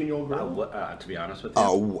a 13-year-old girl? To be honest with you,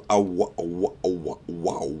 Wow.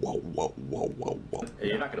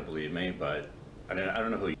 you're not going to believe me, but I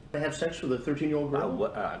don't know who you To have sex with a 13-year-old girl?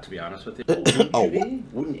 to be honest with you, Wouldn't Oh, you be?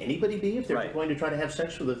 Wouldn't anybody be if they're Right. going to try to have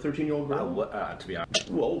sex with a 13-year-old girl? to be honest,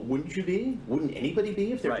 Well, wouldn't you be? Wouldn't anybody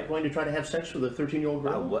be if they're Right. going to try to have sex with a 13-year-old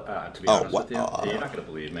girl? to be honest with you, wow. you're not going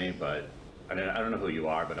to believe me, but I don't know who you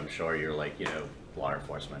are, but I'm sure you're like, law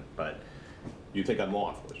enforcement, but You think I'm law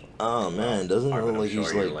enforcement? Oh man, doesn't it Armin, look I'm like he's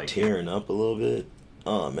sure you're like like- tearing up a little bit?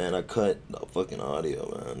 Oh man, I cut the fucking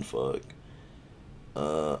audio, man. Fuck.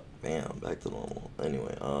 Man, back to normal.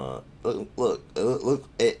 Anyway, look,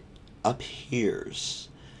 it appears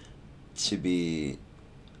to be.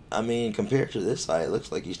 I mean, compared to this side, it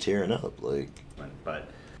looks like he's tearing up. Like, but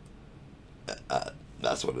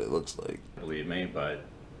that's what it looks like. believe me, but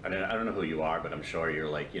I don't know who you are, but I'm sure you're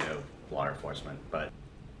like, law enforcement, but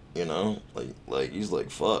You know, like he's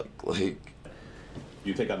like, fuck, like.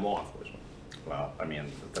 You think I'm law enforcement? well, I mean,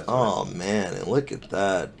 that's Oh man, and look at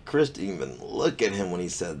that. Chris didn't even look at him when he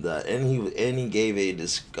said that, and he gave a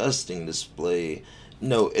disgusting display.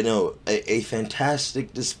 No, a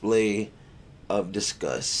fantastic display of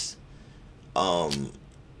disgust.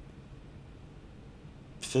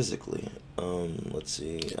 Physically, let's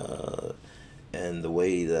see, and the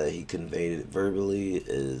way that he conveyed it verbally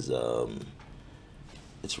is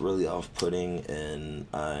it's really off-putting, and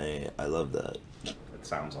I love that. it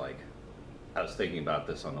sounds like. I was thinking about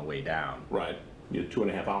this on the way down, Right. You had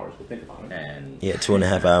 2.5 hours to think about it. and Yeah,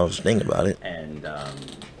 2.5 hours thinking about it. and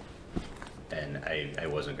I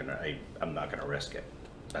wasn't gonna. I'm not gonna risk it.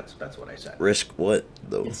 That's what I said. Risk what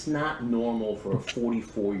though? It's not normal for a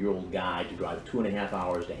 44-year-old guy to drive 2.5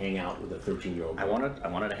 hours to hang out with a 13-year-old I girl.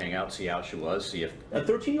 wanted to hang out, see how she was, see if A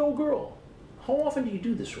 13-year-old girl? How often do you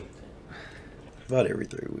do this sort of thing? About every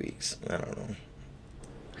 3 weeks. I don't know.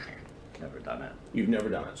 never done it. You've never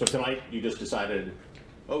done it. So tonight you just decided,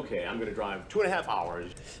 okay, I'm going to drive 2.5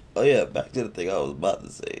 hours. Oh yeah, back to the thing I was about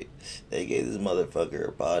to say. They gave this motherfucker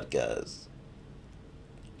a podcast,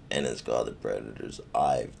 and it's called The Predators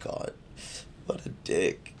I've Caught. What a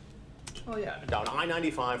dick. Oh yeah, Down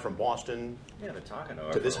I-95 from Boston. yeah. Been talking to her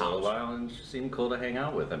To for this a little house. while, and she seemed cool to hang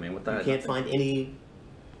out with. I mean, what the? You can't find any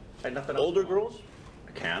I had nothing else. older girls?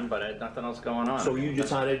 I can, but I had nothing else going on. So I mean, you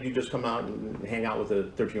decided you just come out and hang out with a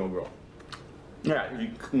 13-year-old girl? Yeah, you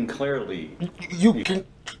can clearly. You can.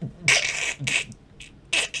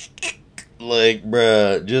 Like,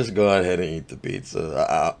 bruh, just go ahead and eat the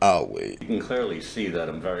pizza. I'll wait. You can clearly see that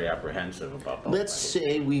I'm very apprehensive about the whole Let's thing.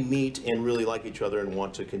 say we meet and really like each other and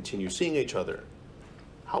want to continue seeing each other.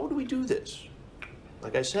 How would we do this?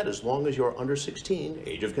 Like I said, as long as you're under 16,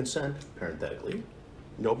 age of consent, parenthetically,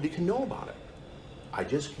 nobody can know about it. I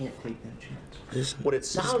just can't take that chance. What it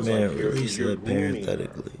sounds man like here really is you're said grooming her,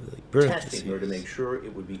 parenthetically, like testing her to parentheses. make sure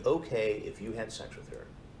it would be okay if you had sex with her,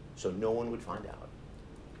 so no one would find out.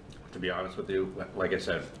 To be honest with you, like I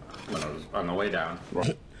said, when I was on the way down,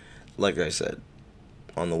 Like I said,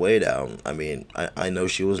 on the way down, I mean, I know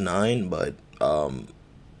she was 9, but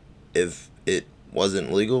if it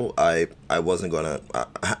wasn't legal, I wasn't gonna.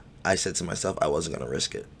 I said to myself, I wasn't gonna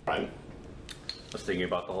risk it. Right? I was thinking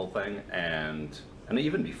about the whole thing, and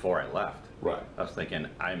even before I left, Right. I was thinking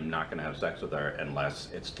I'm not going to have sex with her unless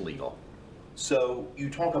it's legal. So you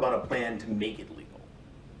talk about a plan to make it legal,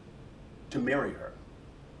 to marry her.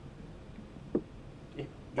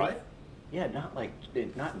 Right? Yeah, not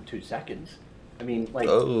in 2 seconds. I mean, like,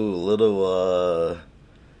 Oh, a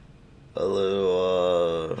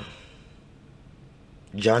little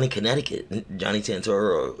Johnny Connecticut, Johnny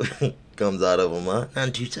Santoro comes out of him, huh? Not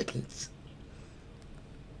in 2 seconds.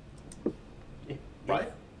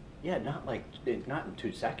 Right? Yeah, not not in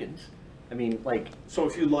 2 seconds. I mean, like. So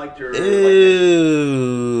if you liked her,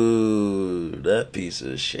 Ew, that piece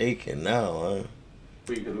is shaking now, huh?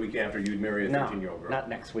 the week after you'd marry a 13-year-old girl. Not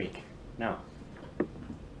next week. No.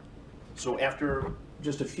 So after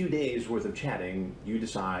just a few days worth of chatting, you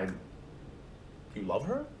decide you love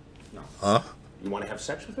her? No. Huh? You want to have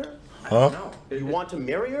sex with her? Huh? No. You want to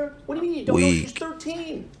marry her? What do you mean you don't know she's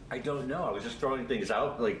 13? I don't know. I was just throwing things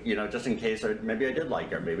out, like, you know, just in case. Maybe I did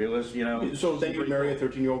like her. Maybe it was, you know. So then you'd marry a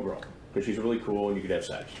 13-year-old girl because she's really cool and you could have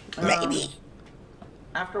sex. Maybe.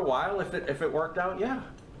 After a while, if it worked out, yeah.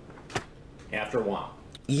 After a while.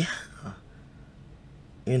 Yeah.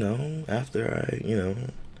 You know, after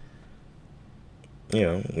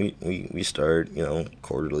we start,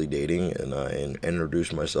 quarterly dating, and I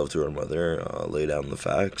introduce myself to her mother, lay down the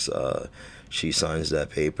facts. She signs that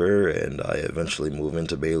paper, and I eventually move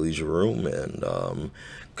into Bailey's room and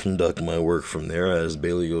conduct my work from there as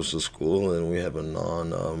Bailey goes to school, and we have a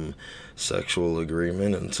non-sexual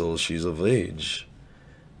agreement until she's of age.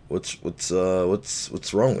 What's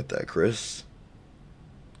wrong with that, Chris?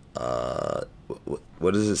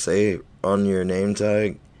 What does it say on your name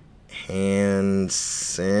tag?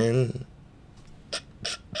 Hansen?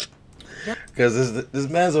 Because this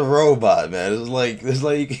man's a robot, man. It's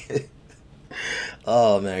like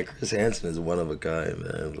oh man, Chris Hansen is one of a kind,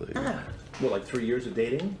 man. Like, What, like 3 years of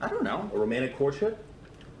dating? I don't know. A romantic courtship?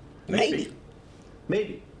 maybe.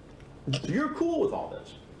 Maybe. So you're cool with all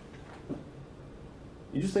this.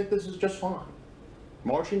 You just think this is just fine.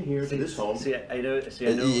 Marching here to this home.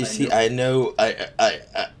 I know.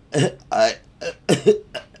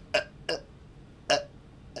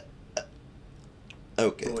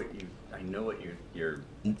 Okay. I know what you're.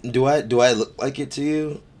 Do I look like it to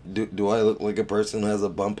you? Do I look like a person who has a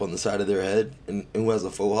bump on the side of their head and who has a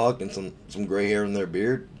faux hawk and some gray hair in their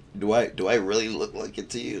beard? Do I really look like it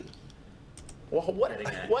to you? Well,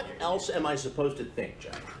 what else am I supposed to think,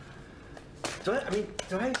 Jack? Do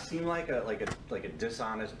I seem like a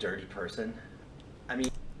dishonest, dirty person? I mean,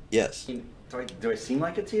 Yes. do I seem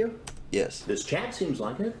like it to you? Yes. This chat seems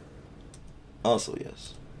like it. Also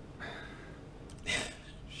yes.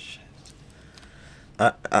 Shit.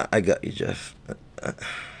 I got you, Jeff.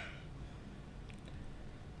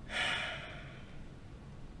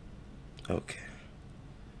 Okay.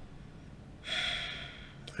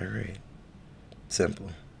 All right. Simple.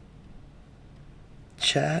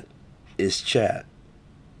 Chat is chat.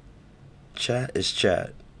 Chat is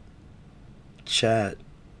chat. Chat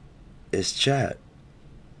is chat.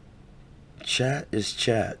 Chat is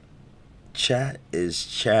chat. Chat is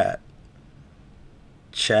chat.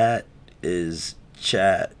 Chat is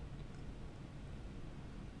chat.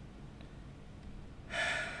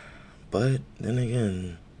 But then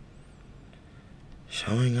again,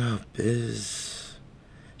 showing up is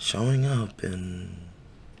showing up, and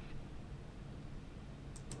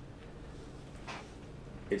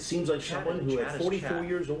It seems like someone who at 44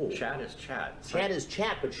 years old. Chat is chat. Chat is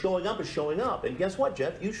chat, but showing up is showing up. And guess what,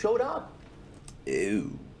 Jeff? You showed up.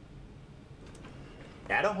 ew.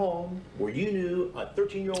 At a home where you knew a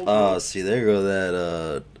 13-year-old girl See, there go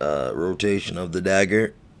that rotation of the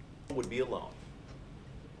dagger. would be alone.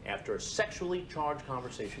 After a sexually charged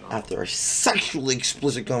conversation on After a sexually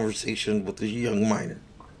explicit conversation with a young minor.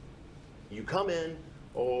 you come in,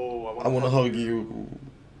 oh, I want to hug you.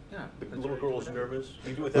 Yeah. The little girl's nervous.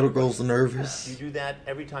 You do it. Little girl's nervous. You do that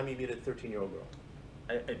every time you meet a 13-year-old girl.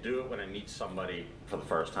 I do it when I meet somebody for the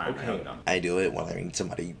first time. Okay. I hug them. I do it when I meet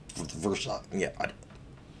somebody for the first time. Yeah.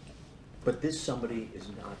 But this somebody is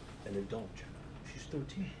not an adult. She's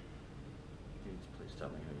 13. Please tell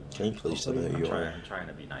me who you are. Can you please tell me who you are? I'm trying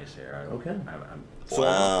to be nice here. Okay. I'm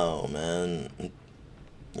Wow, man.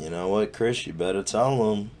 You know what, Chris? You better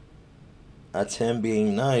tell him. That's him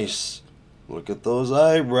being nice. Look at those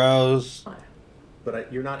eyebrows.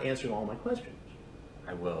 But you're not answering all my questions.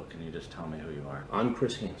 I will. Can you just tell me who you are? I'm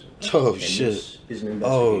Chris Hansen. Oh, and shit. This is an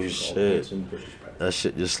Oh, investigation called shit. Hansen versus Predator. That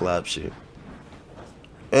shit just slaps you.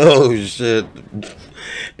 Oh, shit.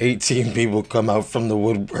 18 people come out from the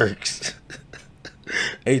woodworks.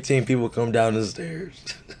 18 people come down the stairs.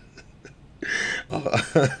 If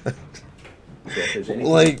there's anything-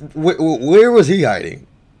 Like, where was he hiding?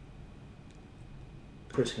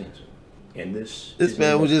 Chris Hansen. And this This is an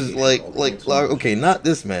man was just investigation called like, Hansen versus- okay, not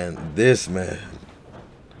this man. This man.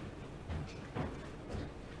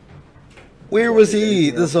 Where was he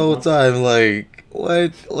this whole time? Like,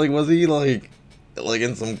 what? Like, was he like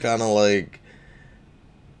in some kind of like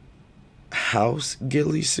house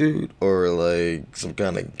ghillie suit, or like some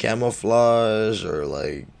kind of camouflage, or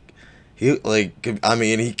like he like? I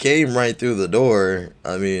mean, he came right through the door.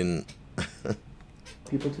 I mean,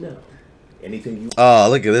 people to know? Anything you? Oh,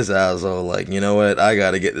 look at this asshole! Like, you know what? I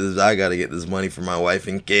gotta get this. I gotta get this money for my wife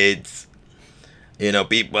and kids. You know,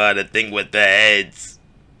 people are the thing with the heads.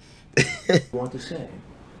 Want to say?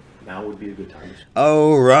 Now would be a good time to say.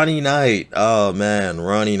 Oh, Ronnie Knight. Oh man,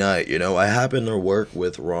 Ronnie Knight. You know, I happen to work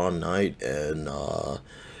with Ron Knight, and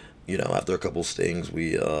you know, after a couple stings,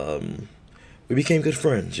 we became good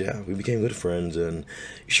friends. Yeah, we became good friends, and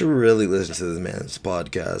you should really listen to this man's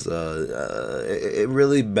podcast. It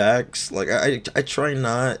really backs. Like, I try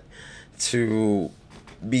not to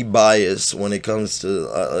be biased when it comes to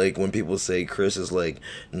like when people say Chris is like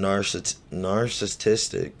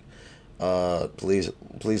narcissistic. Please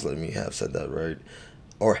let me have said that right,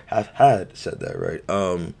 or have had said that right.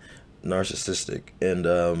 Narcissistic, and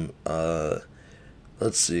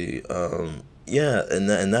let's see. Yeah, and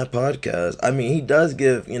that podcast. I mean, he does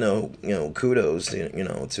give kudos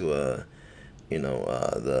to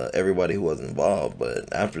the everybody who was involved.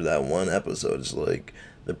 But after that one episode, it's like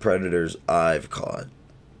the predators I've caught.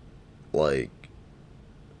 Like,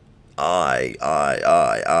 I'm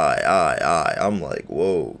like,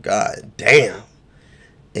 whoa, god damn.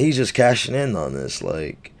 He's just cashing in on this,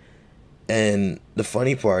 like, and the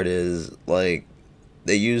funny part is, like,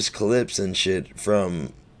 they use clips and shit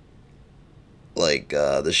from, like,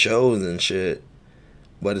 the shows and shit,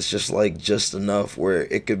 but it's just, like, just enough where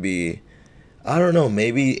it could be, I don't know,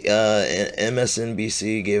 maybe,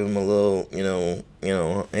 MSNBC gave him a little,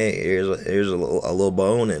 hey, here's a little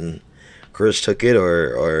bone, and Chris took it,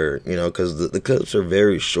 or because the clips are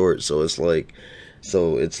very short, so it's like,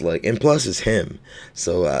 and plus it's him,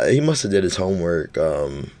 so he must have did his homework,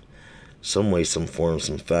 some way, some form,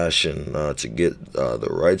 some fashion, to get the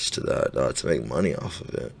rights to that, to make money off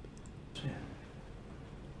of it.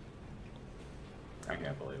 I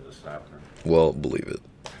can't believe this is happening. Well, believe it.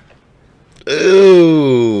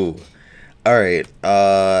 Ooh. All right.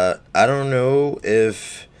 I don't know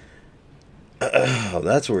if.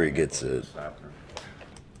 That's where he gets it.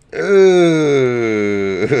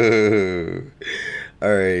 Ooh.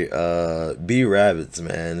 All right. B Rabbits,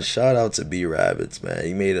 man. Shout out to B Rabbits, man.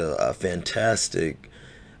 He made a fantastic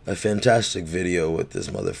video with this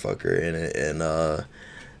motherfucker in it, and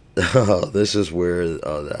this is where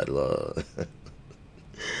that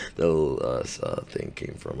little thing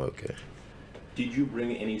came from. Okay. Did you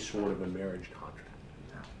bring any sort of a marriage contract?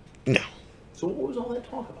 No. So what was all that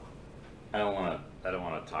talk about? I don't want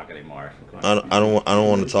to talk anymore. I don't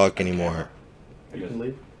want to talk anymore. You can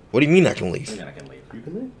leave. What do you mean I can leave? And then I can leave. You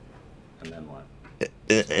can leave. And then what?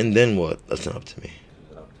 And then what? That's not up to me.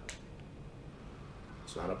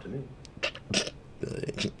 It's not up to me.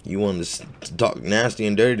 You want to talk nasty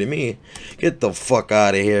and dirty to me? Get the fuck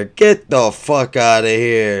out of here. Get the fuck out of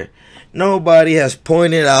here. Nobody has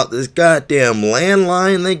pointed out this goddamn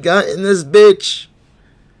landline they got in this bitch.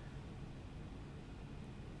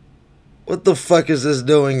 What the fuck is this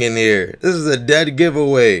doing in here? This is a dead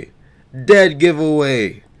giveaway. Dead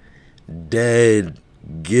giveaway. Dead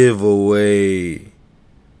giveaway.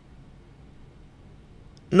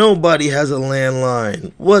 Nobody has a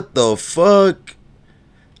landline. What the fuck?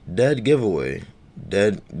 Dead giveaway.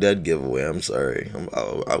 Dead giveaway. I'm sorry.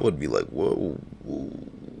 I would be like, whoa,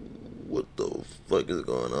 what the fuck is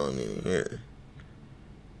going on in here?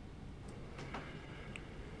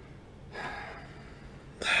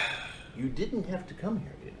 You didn't have to come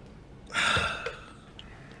here, did you?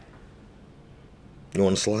 You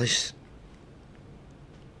want a slice?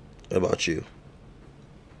 What about you?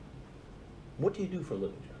 What do you do for a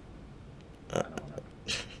living, John? I don't want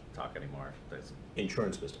to talk anymore. There's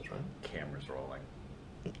Insurance business, right? cameras rolling.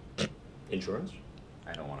 Insurance?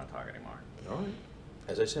 I don't want to talk anymore. All right.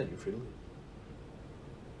 As I said, you're free to leave.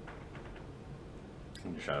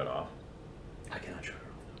 Can you shut it off? I cannot shut her off.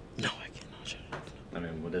 No, I cannot shut it off. I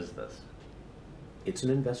mean, what is this? It's an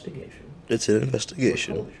investigation. It's an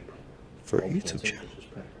investigation for a Home YouTube fencing channel. versus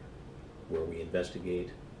predator, where we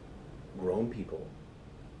investigate grown people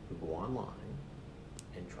who go online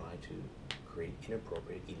and try to create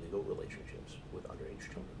inappropriate, illegal relationships with underage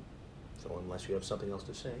children. So unless you have something else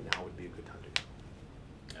to say, now would be a good time to go.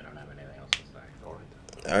 I don't have anything else to say. All right.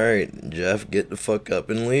 All right, Jeff, get the fuck up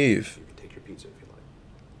and leave. You can take your pizza if you like.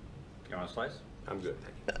 You want a slice? I'm good,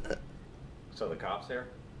 thank you. So the cops here?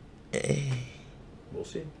 We'll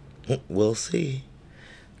see. We'll see.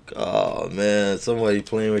 Oh man, somebody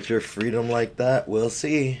playing with your freedom like that. We'll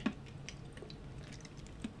see.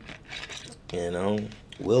 You know,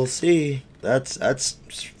 we'll see. That's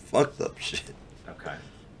fucked up shit. Okay.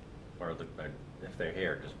 Or if they're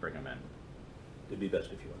here, just bring them in. It'd be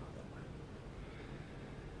best if you were not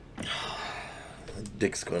that way.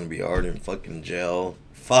 Dick's gonna be hard in fucking jail.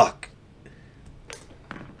 Fuck.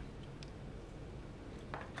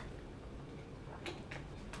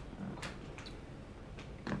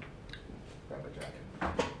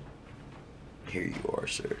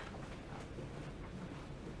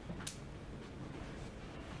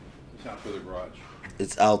 out through the garage.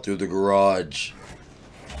 It's out through the garage.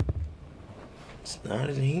 It's not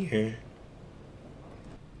in here.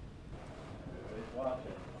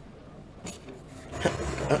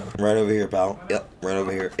 Right over here, pal. Yep, right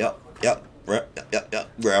over here. Yep, yep, right,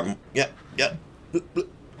 yep. Grab him. Yep, yep. Bloop, bloop.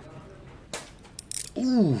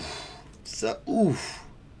 Ooh. So, ooh.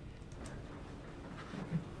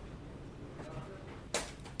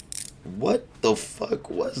 What the fuck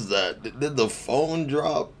was that? Did the phone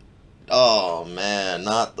drop? Oh man,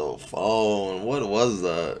 not the phone. What was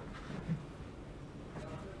that?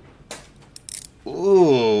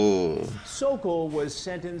 Ooh. Sokol was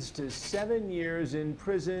sentenced to 7 years in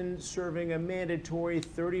prison, serving a mandatory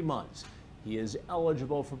 30 months. He is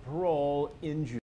eligible for parole in June.